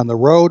Pittsburgh on the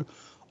road.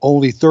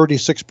 Only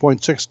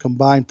 36.6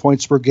 combined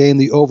points per game.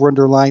 The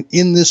over-under line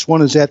in this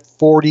one is at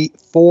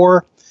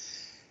 44.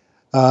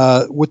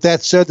 With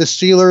that said, the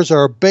Steelers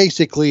are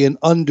basically an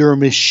under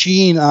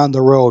machine on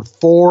the road.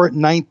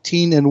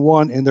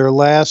 4-19-1 in their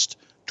last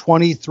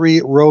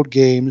 23 road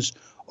games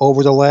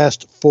over the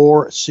last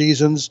 4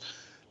 seasons.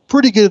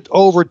 Pretty good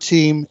over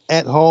team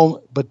at home,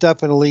 but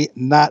definitely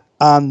not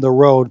on the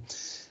road.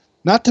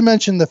 Not to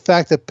mention the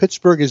fact that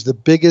Pittsburgh is the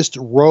biggest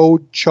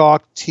road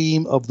chalk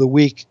team of the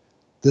week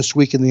this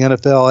week in the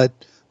NFL at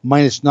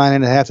minus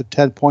 9.5 to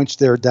 10 points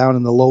there down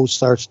in the Lone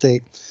Star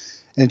State.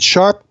 And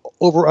sharp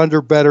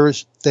over-under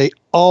bettors, they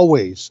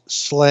always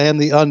slam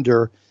the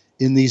under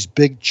in these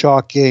big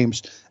chalk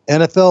games.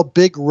 NFL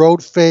big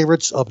road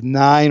favorites of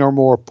 9 or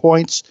more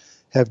points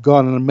have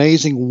gone an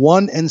amazing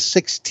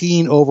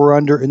 1-16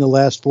 over-under in the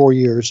last 4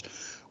 years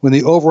when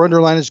the over-under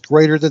line is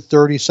greater than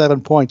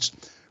 37 points.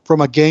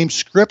 From a game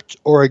script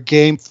or a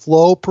game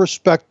flow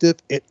perspective,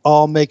 it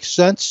all makes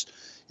sense.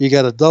 You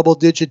got a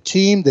double-digit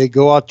team. They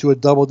go out to a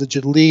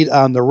double-digit lead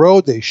on the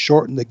road. They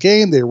shorten the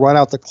game. They run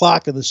out the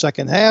clock in the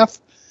second half.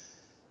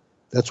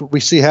 That's what we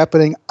see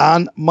happening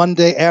on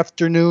Monday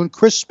afternoon,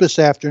 Christmas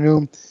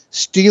afternoon.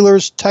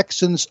 Steelers,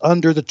 Texans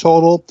under the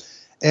total.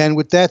 And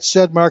with that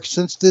said, Mark,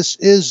 since this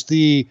is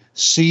the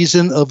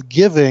season of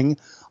giving,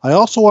 I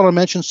also want to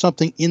mention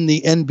something in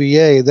the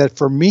NBA that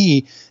for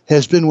me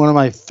has been one of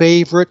my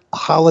favorite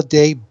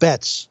holiday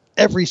bets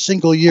every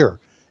single year,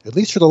 at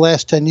least for the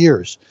last 10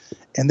 years.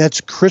 And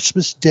that's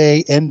Christmas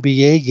Day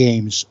NBA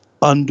games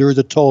under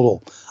the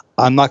total.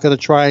 I'm not going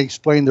to try and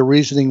explain the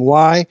reasoning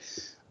why,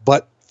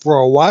 but for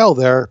a while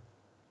there,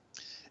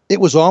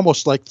 it was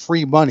almost like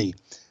free money.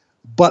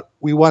 But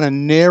we want to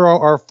narrow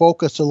our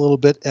focus a little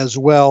bit as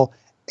well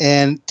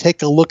and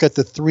take a look at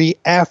the 3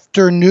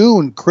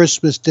 afternoon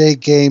Christmas Day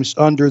games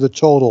under the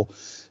total.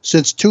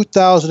 Since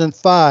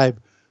 2005,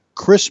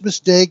 Christmas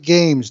Day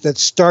games that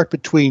start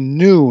between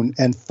noon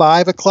and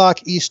 5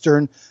 o'clock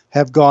Eastern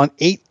have gone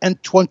 8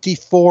 and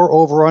 24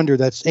 over under.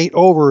 That's 8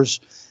 overs.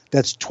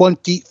 That's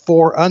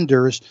 24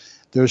 unders.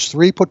 There's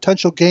 3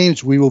 potential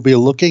games we will be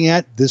looking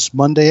at this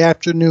Monday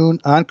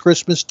afternoon on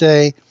Christmas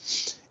Day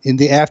in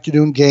the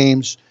afternoon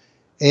games.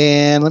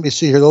 And let me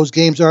see here. Those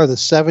games are the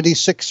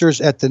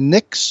 76ers at the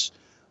Knicks,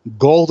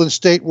 Golden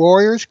State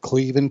Warriors,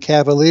 Cleveland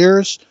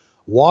Cavaliers,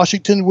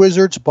 Washington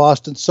Wizards,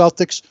 Boston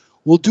Celtics.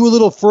 We'll do a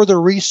little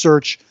further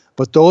research,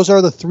 but those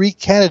are the 3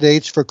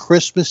 candidates for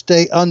Christmas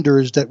Day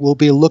unders that we'll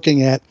be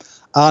looking at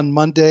on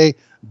Monday.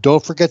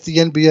 Don't forget the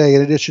NBA.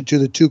 In addition to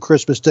the 2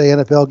 Christmas Day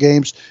NFL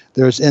games,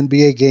 there's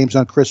NBA games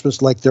on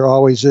Christmas like there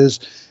always is.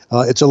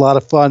 It's a lot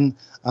of fun.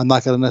 I'm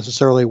not going to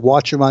necessarily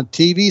watch them on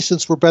TV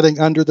since we're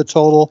betting under the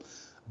total.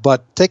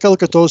 But take a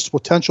look at those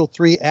potential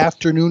 3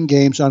 afternoon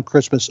games on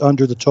Christmas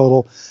under the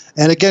total.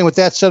 And again, with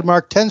that said,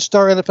 Mark,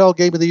 10-star NFL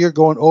game of the year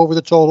going over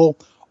the total,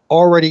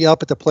 already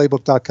up at the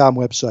playbook.com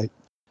website.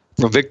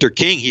 From Victor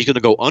King, he's going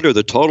to go under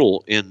the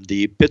total in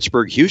the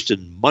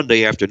Pittsburgh-Houston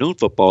Monday afternoon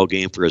football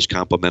game for his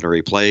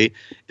complimentary play,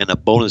 and a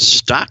bonus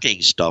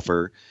stocking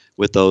stuffer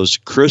with those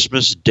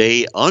Christmas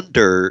Day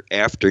under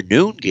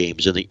afternoon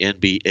games in the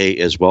NBA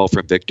as well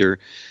from Victor.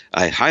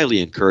 I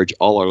highly encourage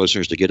all our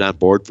listeners to get on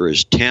board for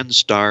his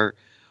 10-star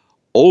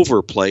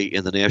overplay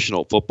in the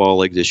National Football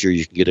League this year.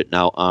 You can get it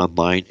now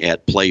online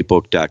at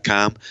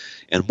playbook.com.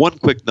 And one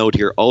quick note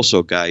here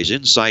also, guys,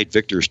 inside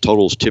Victor's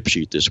totals tip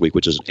sheet this week,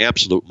 which is an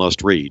absolute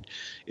must read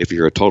if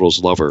you're a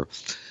totals lover.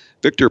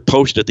 Victor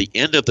posted at the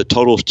end of the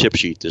totals tip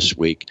sheet this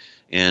week,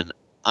 and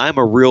I'm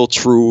a real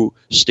true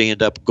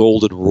stand-up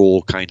golden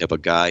rule kind of a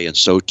guy, and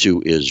so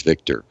too is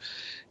Victor.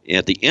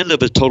 At the end of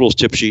his totals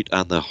tip sheet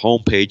on the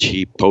homepage,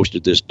 he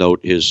posted this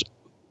note, his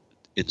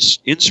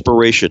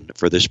inspiration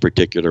for this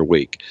particular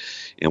week.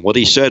 And what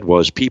he said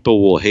was,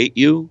 people will hate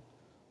you,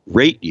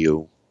 rate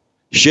you,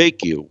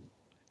 shake you,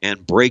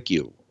 and break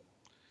you.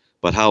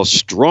 But how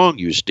strong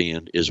you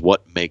stand is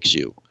what makes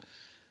you.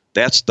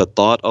 That's the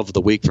thought of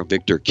the week from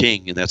Victor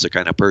King, and that's the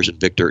kind of person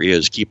Victor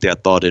is. Keep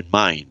that thought in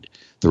mind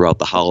throughout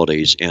the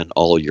holidays and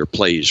all of your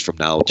plays from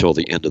now till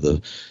the end of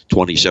the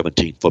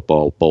 2017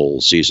 Football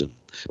Bowl season.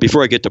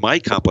 Before I get to my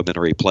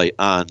complimentary play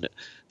on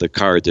the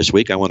card this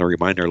week, I want to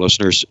remind our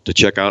listeners to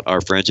check out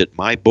our friends at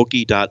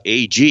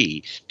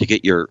mybookie.ag to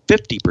get your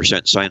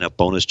 50% sign-up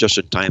bonus just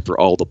in time for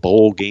all the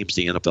bowl games,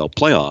 the NFL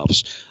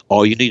playoffs.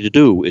 All you need to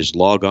do is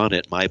log on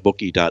at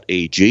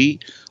mybookie.ag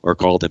or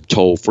call them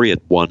toll-free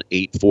at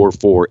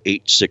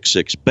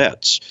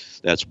 1-844-866-BETS.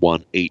 That's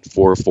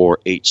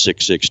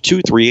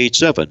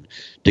 1-844-866-2387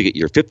 to get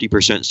your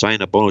 50%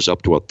 sign-up bonus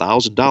up to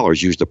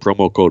 $1,000. Use the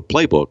promo code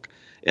PLAYBOOK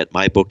at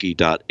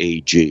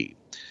mybookie.ag.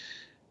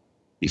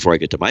 Before I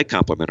get to my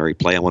complimentary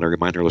play, I want to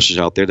remind our listeners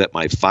out there that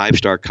my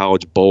 5-star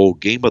college bowl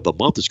game of the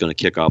month is going to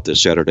kick off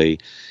this Saturday.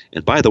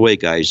 And by the way,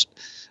 guys,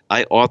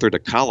 I authored a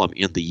column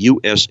in the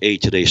USA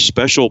Today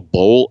Special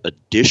Bowl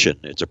Edition.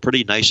 It's a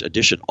pretty nice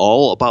edition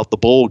all about the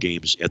bowl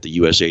games at the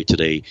USA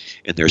Today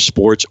in their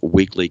Sports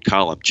Weekly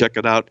column. Check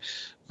it out.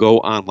 Go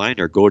online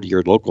or go to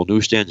your local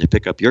newsstand and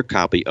pick up your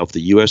copy of the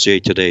USA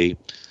Today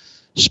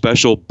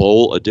Special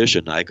Bowl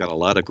Edition. I got a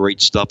lot of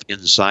great stuff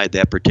inside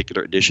that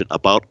particular edition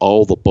about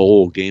all the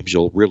bowl games.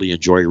 You'll really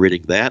enjoy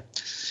reading that.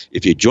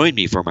 If you join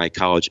me for my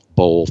College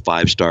Bowl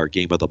 5-star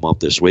game of the month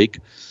this week,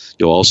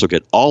 you'll also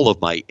get all of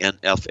my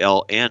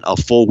NFL and a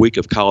full week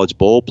of college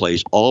bowl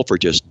plays, all for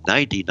just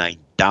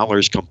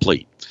 $99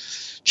 complete.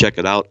 Check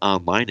it out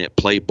online at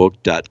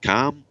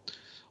playbook.com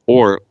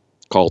or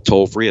call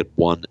toll-free at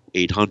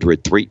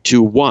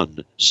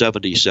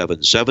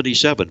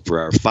 1-800-321-7777 for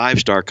our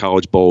 5-star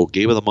College Bowl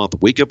Game of the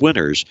Month Week of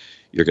Winners.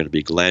 You're going to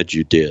be glad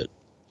you did.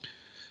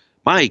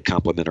 My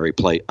complimentary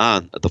play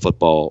on the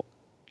football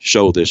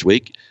show this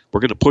week, we're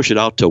going to push it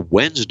out to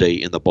Wednesday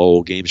in the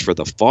bowl games for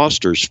the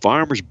Foster's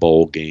Farmers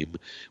Bowl game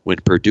when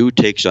Purdue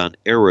takes on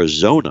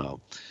Arizona.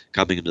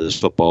 Coming into this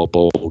football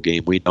bowl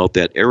game, we note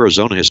that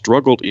Arizona has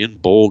struggled in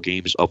bowl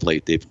games of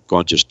late. They've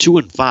gone just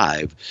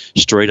 2-5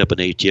 straight up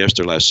in ATS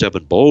their last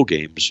 7 bowl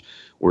games,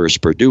 whereas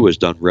Purdue has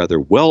done rather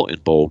well in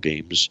bowl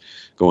games,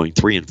 going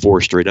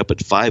 3-4 straight up and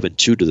 5-2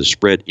 to the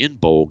spread in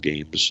bowl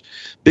games.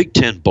 Big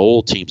Ten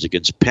bowl teams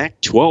against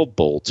Pac-12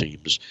 bowl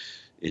teams.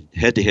 in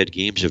head-to-head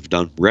games have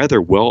done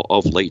rather well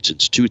of late.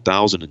 Since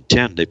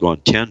 2010, they've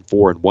gone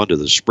 10-4-1 to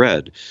the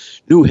spread.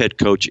 New head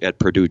coach at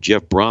Purdue,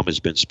 Jeff Brom, has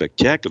been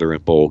spectacular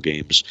in bowl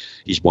games.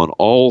 He's won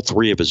all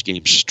 3 of his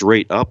games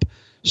straight up,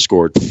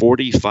 scored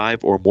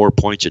 45 or more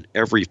points in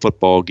every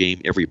football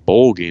game, every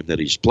bowl game that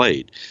he's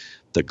played.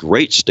 The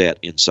great stat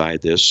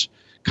inside this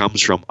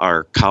comes from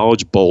our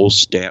College Bowl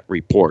stat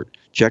report.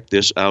 Check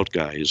this out,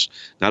 guys.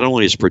 Not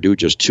only is Purdue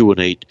just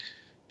 2-8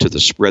 to the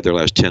spread their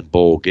last 10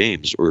 bowl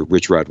games, or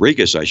Rich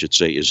Rodriguez, I should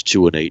say, is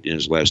 2-8 in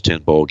his last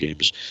 10 bowl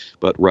games,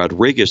 but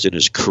Rodriguez in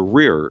his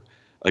career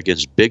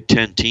against Big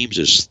Ten teams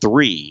is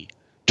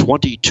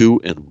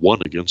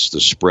 3-22-1 against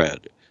the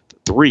spread.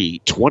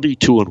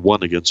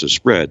 3-22-1 against the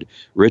spread.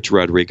 Rich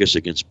Rodriguez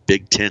against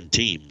Big Ten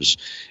teams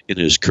in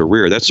his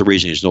career. That's the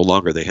reason he's no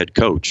longer the head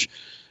coach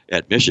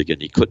at Michigan.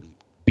 He couldn't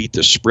beat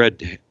the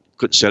spread,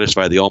 couldn't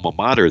satisfy the alma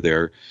mater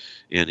there,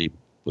 and he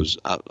was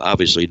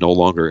obviously no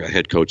longer a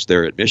head coach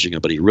there at Michigan,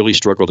 but he really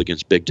struggled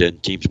against Big Ten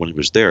teams when he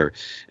was there.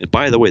 And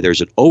by the way,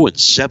 there's an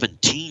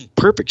 0-17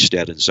 perfect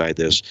stat inside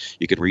this.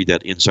 You can read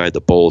that inside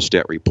the bowl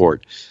stat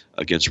report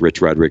against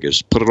Rich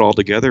Rodriguez. Put it all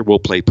together, we'll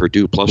play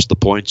Purdue plus the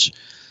points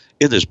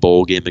in this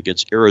bowl game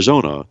against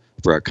Arizona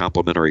for our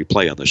complimentary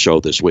play on the show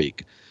this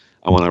week.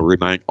 I want to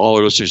remind all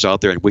our listeners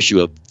out there and wish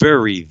you a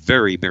very,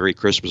 very Merry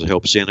Christmas. I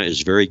hope Santa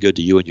is very good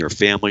to you and your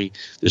family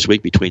this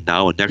week between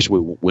now and next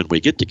week when we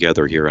get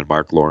together here on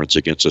Mark Lawrence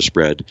Against the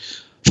Spread.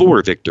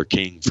 For Victor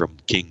King from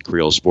King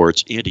Creole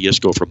Sports, Andy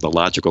Iskoe from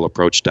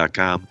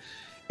TheLogicalApproach.com,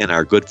 and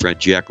our good friend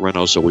Jack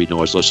Reynolds, so we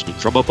know is listening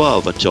from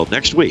above. Until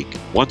next week,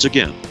 once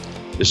again,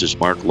 this is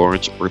Mark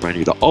Lawrence reminding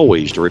you to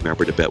always to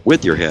remember to bet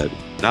with your head,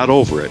 not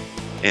over it,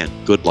 and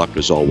good luck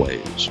as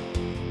always.